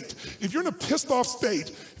state. If you're in a pissed off state,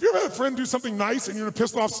 if you ever had a friend do something nice and you're in a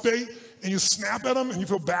pissed off state and you snap at them and you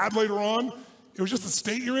feel bad later on, it was just the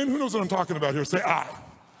state you're in, who knows what I'm talking about here? Say I.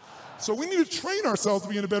 So we need to train ourselves to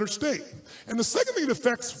be in a better state. And the second thing that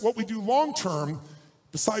affects what we do long term,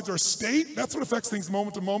 besides our state, that's what affects things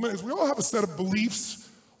moment to moment, is we all have a set of beliefs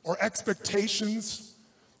or expectations,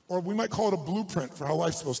 or we might call it a blueprint for how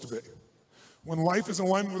life's supposed to be. When life is in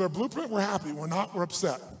alignment with our blueprint, we're happy. When not, we're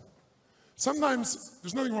upset. Sometimes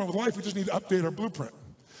there's nothing wrong with life, we just need to update our blueprint.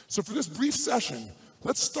 So for this brief session,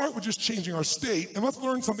 let's start with just changing our state, and let's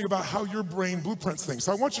learn something about how your brain blueprints things.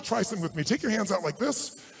 So I want you to try something with me. Take your hands out like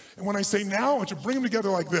this, and when I say now, I want you to bring them together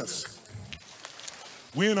like this.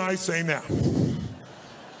 When I say now.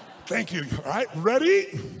 Thank you. All right,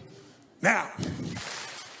 ready? Now.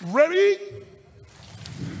 Ready?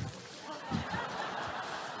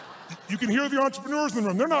 You can hear the entrepreneurs in the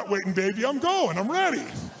room. They're not waiting, baby. I'm going. I'm ready.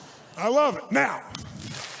 I love it. Now.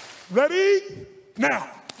 Ready? Now.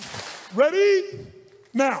 Ready?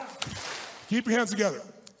 Now. Keep your hands together.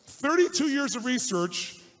 32 years of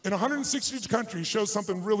research in 160 countries shows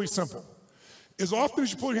something really simple. As often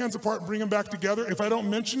as you pull your hands apart and bring them back together, if I don't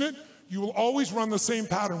mention it, you will always run the same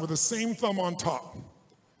pattern with the same thumb on top.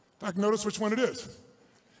 In fact, notice which one it is.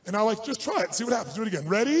 And I like, just try it, see what happens. Do it again.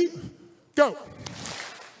 Ready? Go.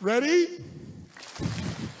 Ready?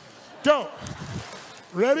 Go.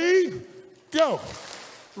 Ready? Go.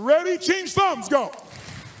 Ready? Change thumbs. Go.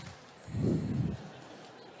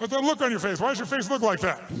 What's that look on your face? Why does your face look like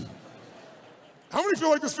that? How many feel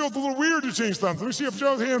like this feels a little weird to change thumbs? Let me see if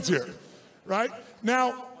Joe's hands here. Right?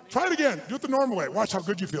 Now, try it again. Do it the normal way. Watch how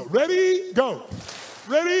good you feel. Ready? Go.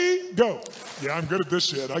 Ready? Go. Yeah, I'm good at this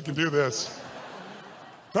shit. I can do this.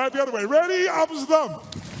 Try it the other way. Ready? Opposite thumb.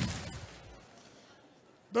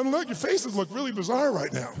 Doesn't look, your faces look really bizarre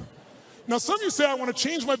right now. Now, some of you say, I want to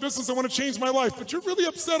change my business, I want to change my life, but you're really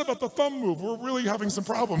upset about the thumb move. We're really having some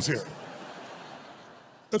problems here.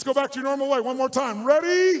 Let's go back to your normal way one more time.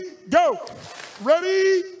 Ready? Go.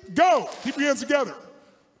 Ready? Go. Keep your hands together.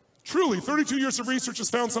 Truly, 32 years of research has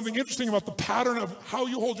found something interesting about the pattern of how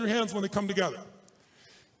you hold your hands when they come together.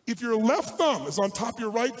 If your left thumb is on top of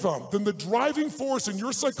your right thumb, then the driving force in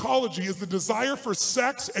your psychology is the desire for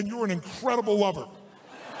sex, and you're an incredible lover.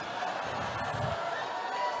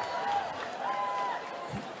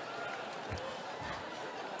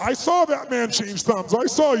 I saw that man change thumbs. I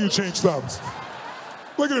saw you change thumbs.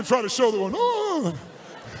 Look at him try to show the one. Oh.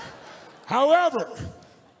 However,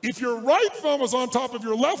 If your right thumb is on top of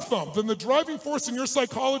your left thumb, then the driving force in your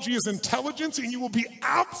psychology is intelligence, and you will be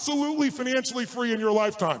absolutely financially free in your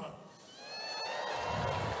lifetime.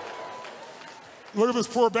 Look at this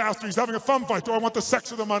poor bastard. He's having a thumb fight. Do I want the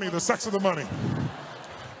sex or the money? The sex or the money?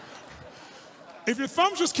 If your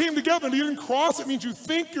thumbs just came together and you didn't cross, it means you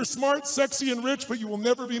think you're smart, sexy, and rich, but you will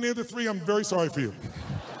never be any of the three. I'm very sorry for you.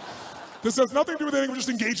 This has nothing to do with anything. We're just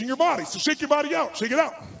engaging your body. So shake your body out. Shake it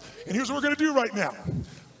out. And here's what we're going to do right now.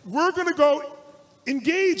 We're going to go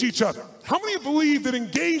engage each other. How many believe that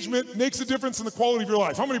engagement makes a difference in the quality of your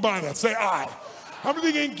life? How many buy that? Say aye. How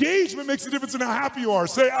many think engagement makes a difference in how happy you are?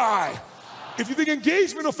 Say aye. If you think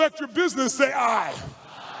engagement will affect your business, say aye.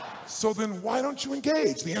 So then why don't you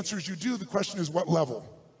engage? The answer is you do. The question is what level?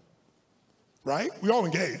 Right? We all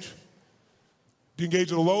engage. Do you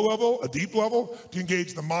engage at a low level, a deep level? Do you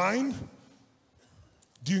engage the mind?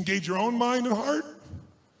 Do you engage your own mind and heart?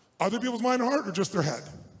 Other people's mind and heart, or just their head?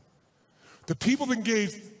 The people that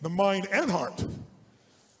engage the mind and heart,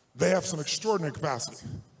 they have some extraordinary capacity.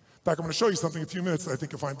 In fact, I'm going to show you something in a few minutes that I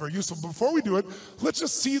think you'll find very useful. Before we do it, let's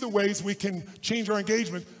just see the ways we can change our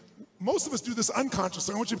engagement. Most of us do this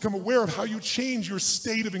unconsciously. I want you to become aware of how you change your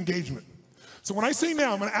state of engagement. So when I say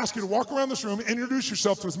now, I'm going to ask you to walk around this room and introduce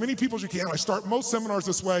yourself to as many people as you can. I start most seminars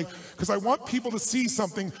this way because I want people to see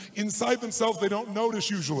something inside themselves they don't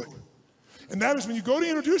notice usually. And that is when you go to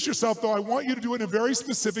introduce yourself, though, I want you to do it in a very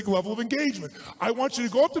specific level of engagement. I want you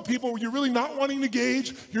to go up to people where you're really not wanting to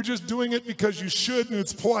engage. You're just doing it because you should and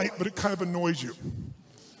it's polite, but it kind of annoys you.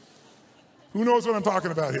 Who knows what I'm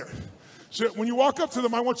talking about here? So when you walk up to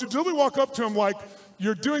them, I want you to literally walk up to them like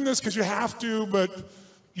you're doing this because you have to, but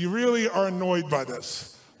you really are annoyed by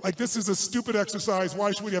this. Like, this is a stupid exercise.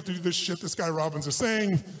 Why should we have to do this shit this guy Robbins is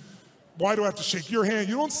saying? Why do I have to shake your hand?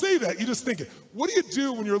 You don't say that. You just think it. What do you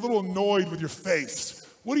do when you're a little annoyed with your face?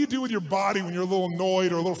 What do you do with your body when you're a little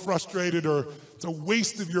annoyed or a little frustrated or it's a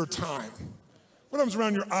waste of your time? What happens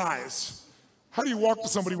around your eyes? How do you walk to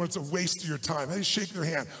somebody when it's a waste of your time? How do you shake their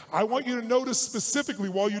hand? I want you to notice specifically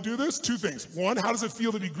while you do this, two things. One, how does it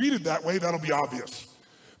feel to be greeted that way? That'll be obvious.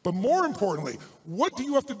 But more importantly, what do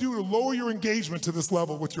you have to do to lower your engagement to this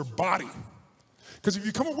level with your body? Because if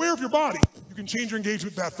you become aware of your body, you can change your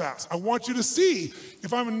engagement that fast. I want you to see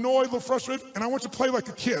if I'm annoyed, a little frustrated, and I want you to play like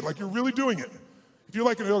a kid, like you're really doing it. If you're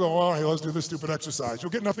like, you'll go, all right, let's do this stupid exercise.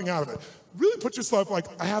 You'll get nothing out of it. Really put yourself like,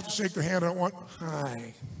 I have to shake their hand. I don't want,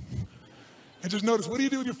 hi. And just notice, what do you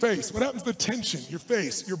do with your face? What happens to the tension? Your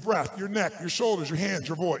face, your breath, your neck, your shoulders, your hands,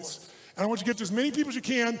 your voice. And I want you to get to as many people as you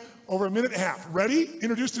can over a minute and a half. Ready?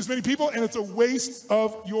 Introduce to as many people, and it's a waste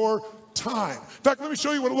of your time. In fact, let me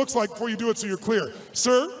show you what it looks like before you do it so you're clear.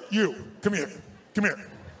 Sir, you, come here. Come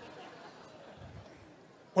here.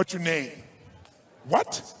 What's your name?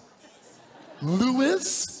 What?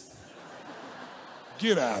 Louis?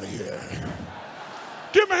 Get out of here.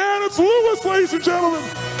 Give him a hand. It's Louis, ladies and gentlemen.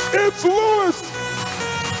 It's Louis.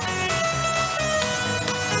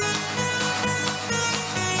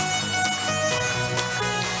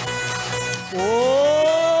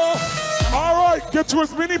 Oh, all right, get to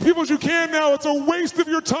as many people as you can now. It's a waste of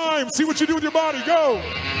your time. See what you do with your body. Go.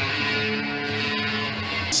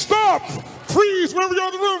 Stop. Freeze. Wherever you're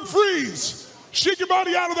in the room, freeze. Shake your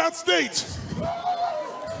body out of that state.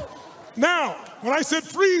 Now, when I said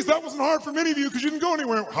freeze, that wasn't hard for many of you because you didn't go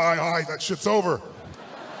anywhere. Hi, that shit's over.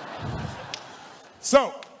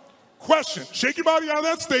 So, question. Shake your body out of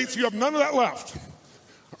that state so you have none of that left.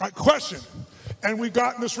 All right, question. And we've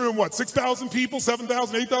got in this room, what, 6,000 people,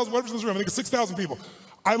 7,000, 8,000, whatever's in this room. I think it's 6,000 people.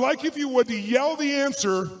 I'd like if you would to yell the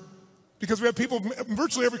answer, because we have people from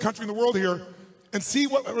virtually every country in the world here, and see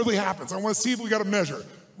what really happens. I want to see if we got a measure.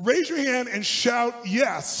 Raise your hand and shout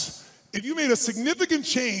yes if you made a significant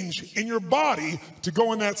change in your body to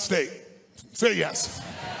go in that state. Say yes.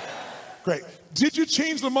 Great. Did you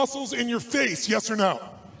change the muscles in your face, yes or no?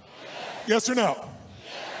 Yes or no?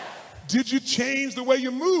 Did you change the way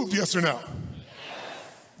you moved, yes or no?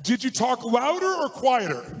 Did you talk louder or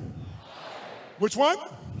quieter? Which one?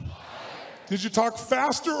 Did you talk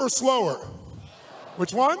faster or slower?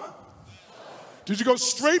 Which one? Did you go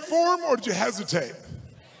straight for him or did you hesitate?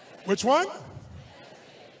 Which one?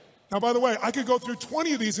 Now, by the way, I could go through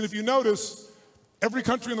 20 of these, and if you notice, every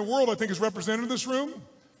country in the world, I think, is represented in this room.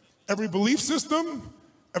 Every belief system,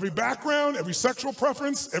 every background, every sexual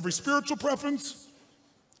preference, every spiritual preference.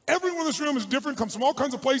 Everyone in this room is different, comes from all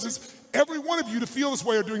kinds of places. Every one of you to feel this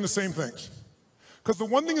way are doing the same things. Because the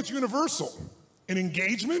one thing that's universal in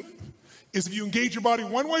engagement is if you engage your body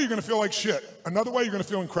one way, you're going to feel like shit. Another way, you're going to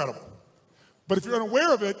feel incredible. But if you're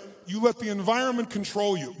unaware of it, you let the environment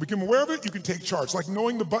control you. Become aware of it, you can take charge. Like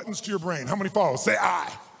knowing the buttons to your brain. How many follow? Say I.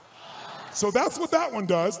 So that's what that one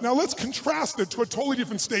does. Now let's contrast it to a totally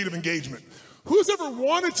different state of engagement. Who's ever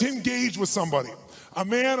wanted to engage with somebody? A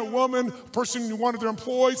man, a woman, a person you wanted to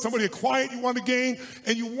employ, somebody, a client you wanted to gain,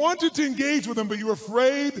 and you wanted to engage with them, but you were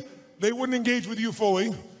afraid they wouldn't engage with you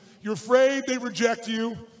fully. You're afraid they reject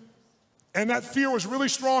you, and that fear was really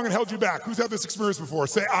strong and held you back. Who's had this experience before?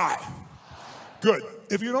 Say I. Good.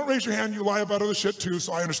 If you don't raise your hand, you lie about other shit too,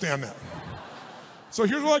 so I understand that. So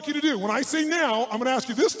here's what I'd like you to do. When I say now, I'm going to ask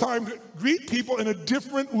you this time to greet people in a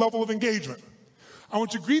different level of engagement. I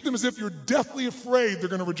want you to greet them as if you're deathly afraid they're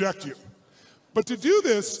going to reject you. But to do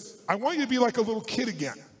this, I want you to be like a little kid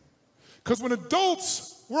again. Because when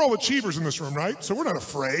adults, we're all achievers in this room, right? So we're not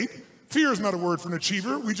afraid. Fear is not a word for an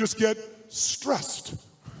achiever. We just get stressed.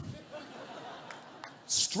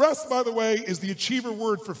 Stress, by the way, is the achiever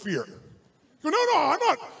word for fear. You go, no,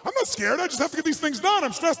 I'm not scared. I just have to get these things done.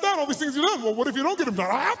 I'm stressed out. All these things are done. Well, what if you don't get them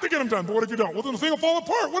done? I have to get them done, but what if you don't? Well, then the thing will fall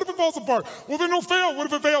apart. What if it falls apart? Well, then it'll fail. What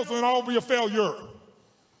if it fails? Then I'll be a failure.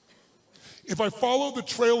 If I follow the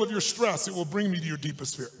trail of your stress, it will bring me to your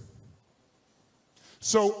deepest fear.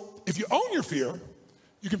 So if you own your fear,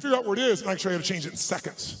 you can figure out where it is, and I can show you how to change it in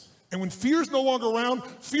seconds. And when fear is no longer around,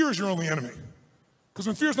 fear is your only enemy. Because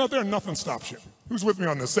when fear's not there, nothing stops you. Who's with me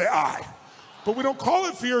on this? Say I. But we don't call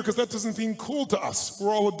it fear because that doesn't seem cool to us.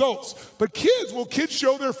 We're all adults. But kids, will kids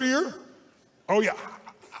show their fear? Oh yeah.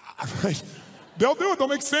 They'll do it. They'll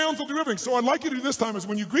make sounds. They'll do everything. So I'd like you to do this time is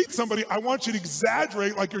when you greet somebody, I want you to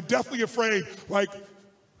exaggerate like you're deathly afraid. Like,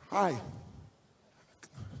 hi.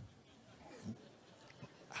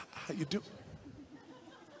 How you doing?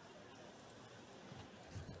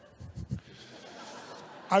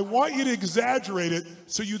 I want you to exaggerate it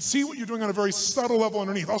so you'd see what you're doing on a very subtle level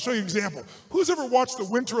underneath. I'll show you an example. Who's ever watched the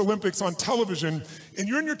Winter Olympics on television and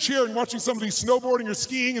you're in your chair and watching somebody snowboarding or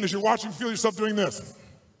skiing, and as you're watching, feel yourself doing this?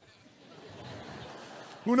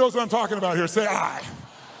 Who knows what I'm talking about here? Say I.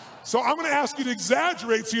 So I'm going to ask you to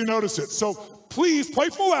exaggerate so you notice it. So please play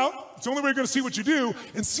full out. It's the only way you're going to see what you do,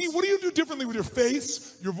 and see what do you do differently with your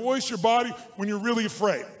face, your voice, your body when you're really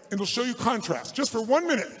afraid. And it'll show you contrast. Just for 1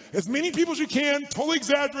 minute. As many people as you can, totally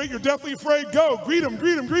exaggerate, you're deathly afraid, go. Greet them,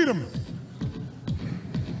 greet them, greet them.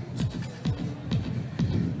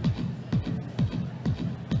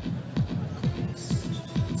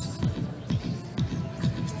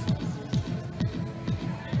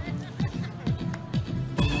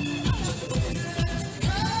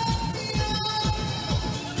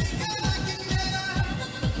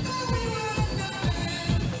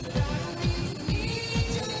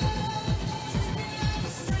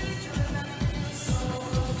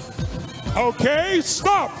 Okay,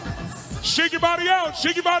 stop. Shake your body out,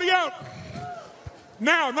 shake your body out.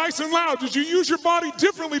 Now, nice and loud, did you use your body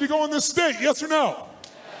differently to go in this state, yes or no?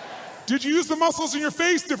 Yes. Did you use the muscles in your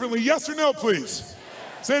face differently, yes or no, please? Yes.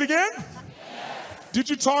 Say it again. Yes. Did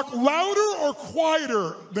you talk louder or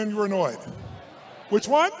quieter than you were annoyed? Which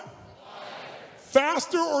one? Quieter.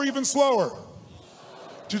 Faster or even slower?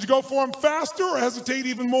 Did you go for them faster or hesitate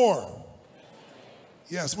even more?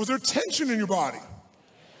 Yes, was there tension in your body?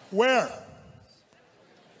 Where?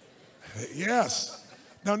 Yes.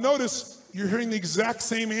 Now notice, you're hearing the exact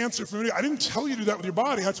same answer from me. I didn't tell you to do that with your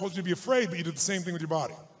body. I told you to be afraid, but you did the same thing with your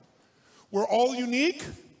body. We're all unique,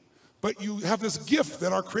 but you have this gift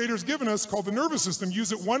that our Creator's given us called the nervous system.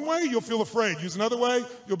 Use it one way, you'll feel afraid. Use another way,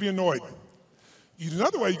 you'll be annoyed. Use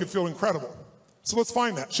another way, you can feel incredible. So let's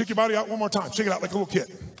find that. Shake your body out one more time. Shake it out like a little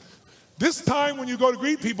kid. This time when you go to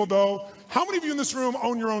greet people though, how many of you in this room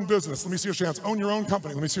own your own business? Let me see your hands. Own your own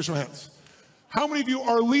company. Let me see your hands. How many of you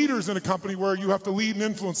are leaders in a company where you have to lead and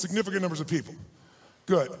influence significant numbers of people?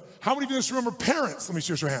 Good. How many of you in this room are parents? Let me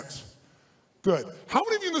see your hands. Good. How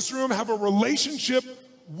many of you in this room have a relationship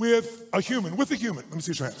with a human? Let me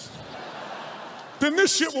see your hands. Then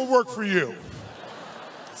this shit will work for you.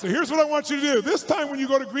 So here's what I want you to do. This time when you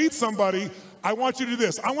go to greet somebody, I want you to do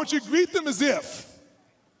this. I want you to greet them as if,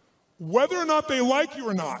 whether or not they like you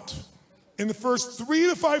or not, in the first 3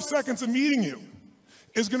 to 5 seconds of meeting you,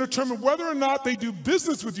 is going to determine whether or not they do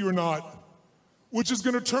business with you or not, which is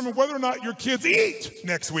going to determine whether or not your kids eat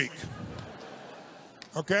next week.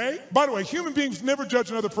 Okay? By the way, human beings never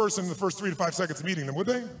judge another person in the first 3 to 5 seconds of meeting them, would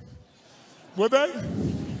they? Would they?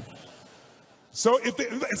 So if they,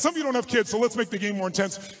 and some of you don't have kids, so let's make the game more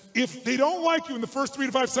intense. If they don't like you in the first 3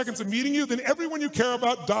 to 5 seconds of meeting you, then everyone you care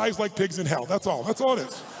about dies like pigs in hell. That's all. That's all it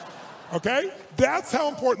is. Okay? That's how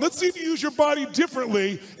important. Let's see if you use your body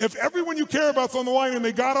differently if everyone you care about's on the line and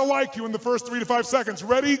they gotta like you in the first 3 to 5 seconds.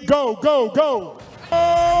 Ready? Go, go, go.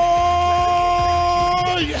 Oh,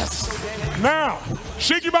 yes. Now,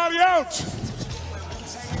 shake your body out.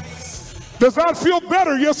 Does that feel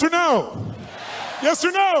better, yes or no? Yes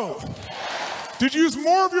or no? Did you use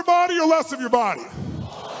more of your body or less of your body?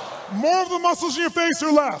 More of the muscles in your face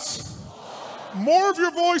or less? More of your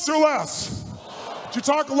voice or less? Did you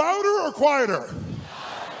talk louder or quieter?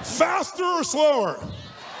 Faster or slower?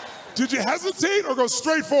 Did you hesitate or go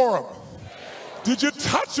straight for them? Did you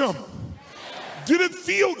touch them? Did it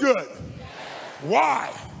feel good?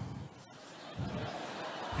 Why?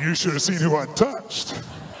 You should have seen who I touched.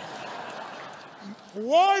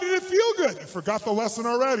 Why did it feel good? You forgot the lesson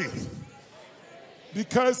already.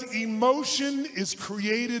 Because emotion is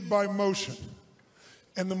created by motion.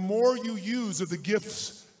 And the more you use of the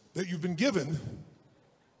gifts that you've been given,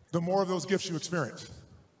 the more of those gifts you experience.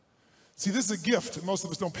 See, this is a gift that most of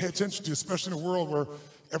us don't pay attention to, especially in a world where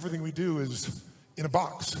everything we do is in a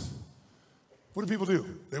box. What do people do?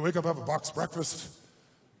 They wake up, have a box breakfast,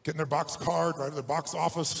 get in their box car, drive to their box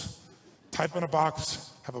office, type in a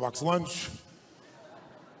box, have a box lunch,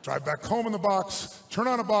 drive back home in the box, turn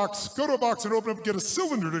on a box, go to a box and open up and get a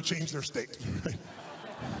cylinder to change their state. Right?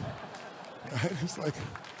 Right? It's like,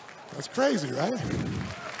 that's crazy, right?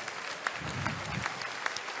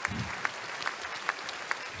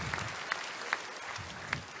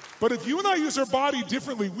 But if you and I use our body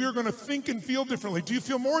differently, we're going to think and feel differently. Do you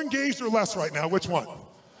feel more engaged or less right now? Which one?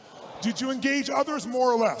 Did you engage others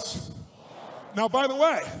more or less? Now, by the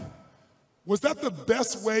way, was that the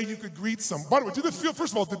best way you could greet someone? By the way, did it feel,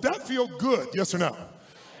 first of all, did that feel good? Yes or no?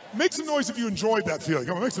 Make some noise if you enjoyed that feeling.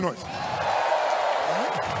 Come on, make some noise. Right.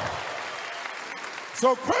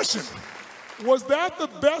 So, question, was that the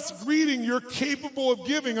best greeting you're capable of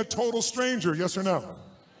giving a total stranger? Yes or no?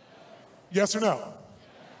 Yes or no?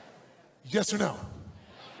 Yes or no?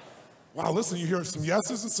 Wow, listen, you hear some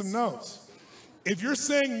yeses and some nos. If you're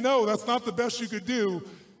saying no, that's not the best you could do,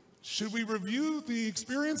 should we review the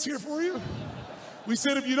experience here for you? We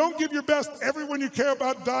said if you don't give your best, everyone you care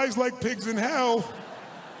about dies like pigs in hell,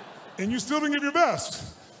 and you still didn't give your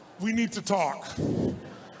best. We need to talk.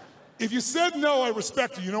 If you said no, I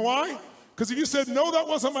respect you. You know why? Because if you said no, that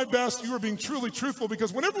wasn't my best, you were being truly truthful,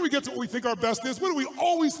 because whenever we get to what we think our best is, what do we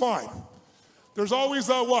always find? There's always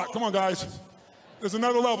what? Come on, guys. There's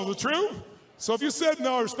another level. Is it true? So if you said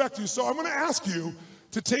no, I respect you. So I'm going to ask you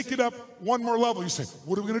to take it up one more level. You say,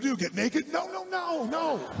 what are we going to do? Get naked? No, no, no,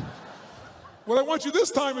 no. What I want you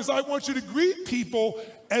this time is I want you to greet people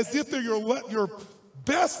as if they're your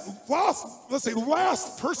best,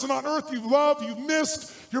 last person on earth you've loved, you've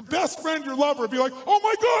missed, your best friend, your lover. Be like, oh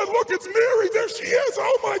my God, look, it's Mary. There she is.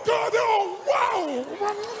 Oh my God. Oh,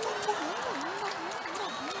 wow.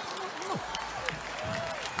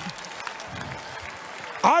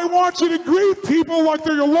 I want you to greet people like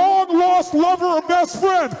they're your long-lost lover or best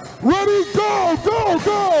friend. Ready, go, go,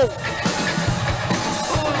 go!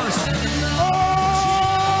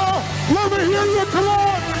 Let me hear you, come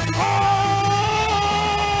on!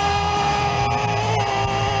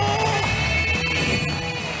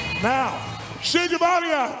 Now, shake your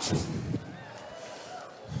body out.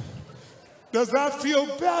 Does that feel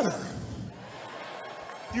better?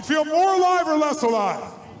 You feel more alive or less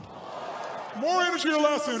alive? More energy or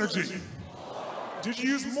less energy? Did you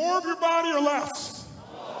use more of your body or less?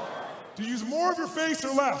 Did you use more of your face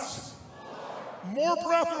or less? More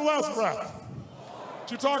breath or less breath?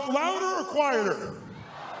 Did you talk louder or quieter?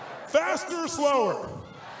 Faster or slower?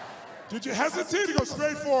 Did you hesitate or go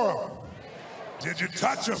straight for them? Did you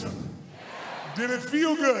touch them? Did it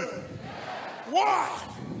feel good? Why?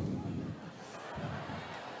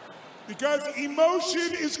 Because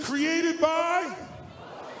emotion is created by...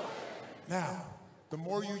 Now, the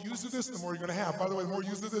more you use of this, the more you're going to have. By the way, the more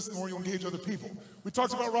you use of this, the more you engage other people. We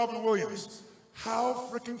talked about Robin Williams. How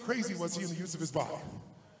freaking crazy was he in the use of his body?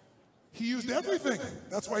 He used everything.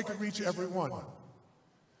 That's why he could reach everyone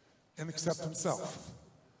and accept himself.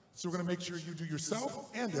 So we're going to make sure you do yourself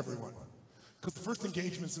and everyone. Because the first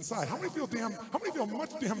engagement's inside. How many feel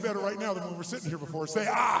much damn better right now than when we were sitting here before? Say,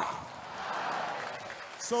 ah!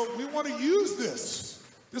 So we want to use this.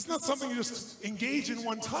 This is not something you just engage in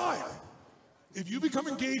one time. If you become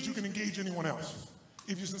engaged, you can engage anyone else.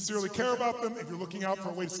 If you sincerely care about them, if you're looking out for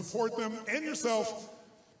a way to support them and yourself,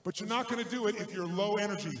 but you're not going to do it if you're low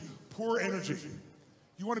energy, poor energy.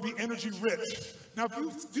 You want to be energy rich. Now, if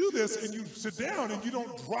you do this and you sit down and you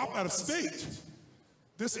don't drop out of state,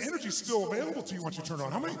 this energy is still available to you once you turn it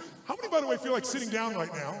on. How many, by the way, feel like sitting down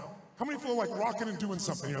right now? How many feel like rocking and doing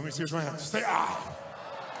something? Let me see your hand. Say, ah.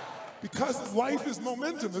 Because life is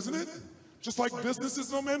momentum, isn't it? Just like business is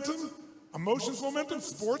momentum, emotions momentum,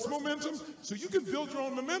 sports momentum. So you can build your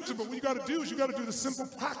own momentum, but what you got to do is you got to do the simple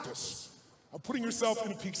practice of putting yourself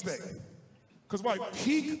in a peak state. Because why?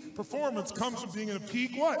 Peak performance comes from being in a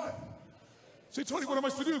peak what? Say, Tony, what am I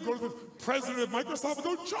supposed to do? Go to the president of Microsoft and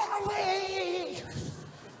go, Charlie!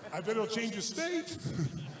 I bet it'll change your state.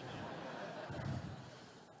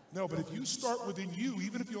 No, but if you start within you,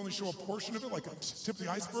 even if you only show a portion of it, like a tip of the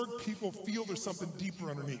iceberg, people feel there's something deeper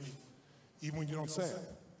underneath, even when you don't say it.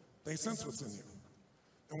 They sense what's in you.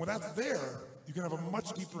 And when that's there, you can have a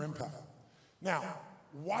much deeper impact. Now,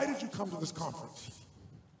 why did you come to this conference?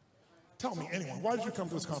 Tell me, anyone, why did you come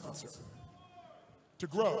to this conference, sir? To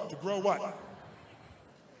grow. To grow what?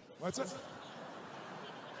 What's it?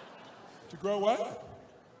 To grow what?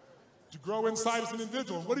 To grow inside as an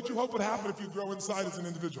individual. What did you hope would happen if you grow inside as an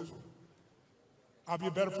individual? I'll be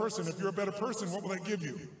a better person. If you're a better person, what will that give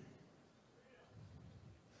you?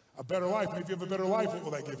 A better life. And if you have a better life, what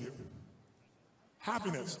will that give you?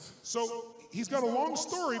 Happiness. So he's got a long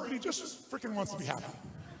story, but he just freaking wants to be happy.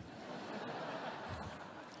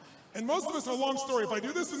 And most of us are a long story. If I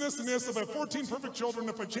do this and this and this, if I have 14 perfect children,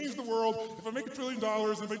 if I change the world, if I make $1 trillion,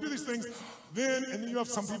 if I do these things, then you have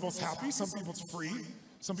some people it's happy, some people it's free,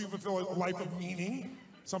 some people feel a life of meaning,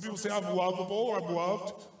 some people say I'm lovable or I'm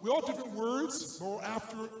loved. We all have different words, but we're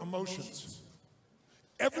after emotions.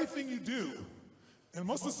 Everything you do, and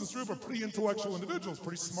most of us in this room are pretty intellectual individuals,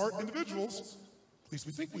 pretty smart individuals, at least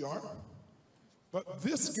we think we are, but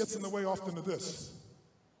this gets in the way often of this.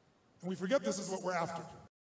 And we forget this is what we're after.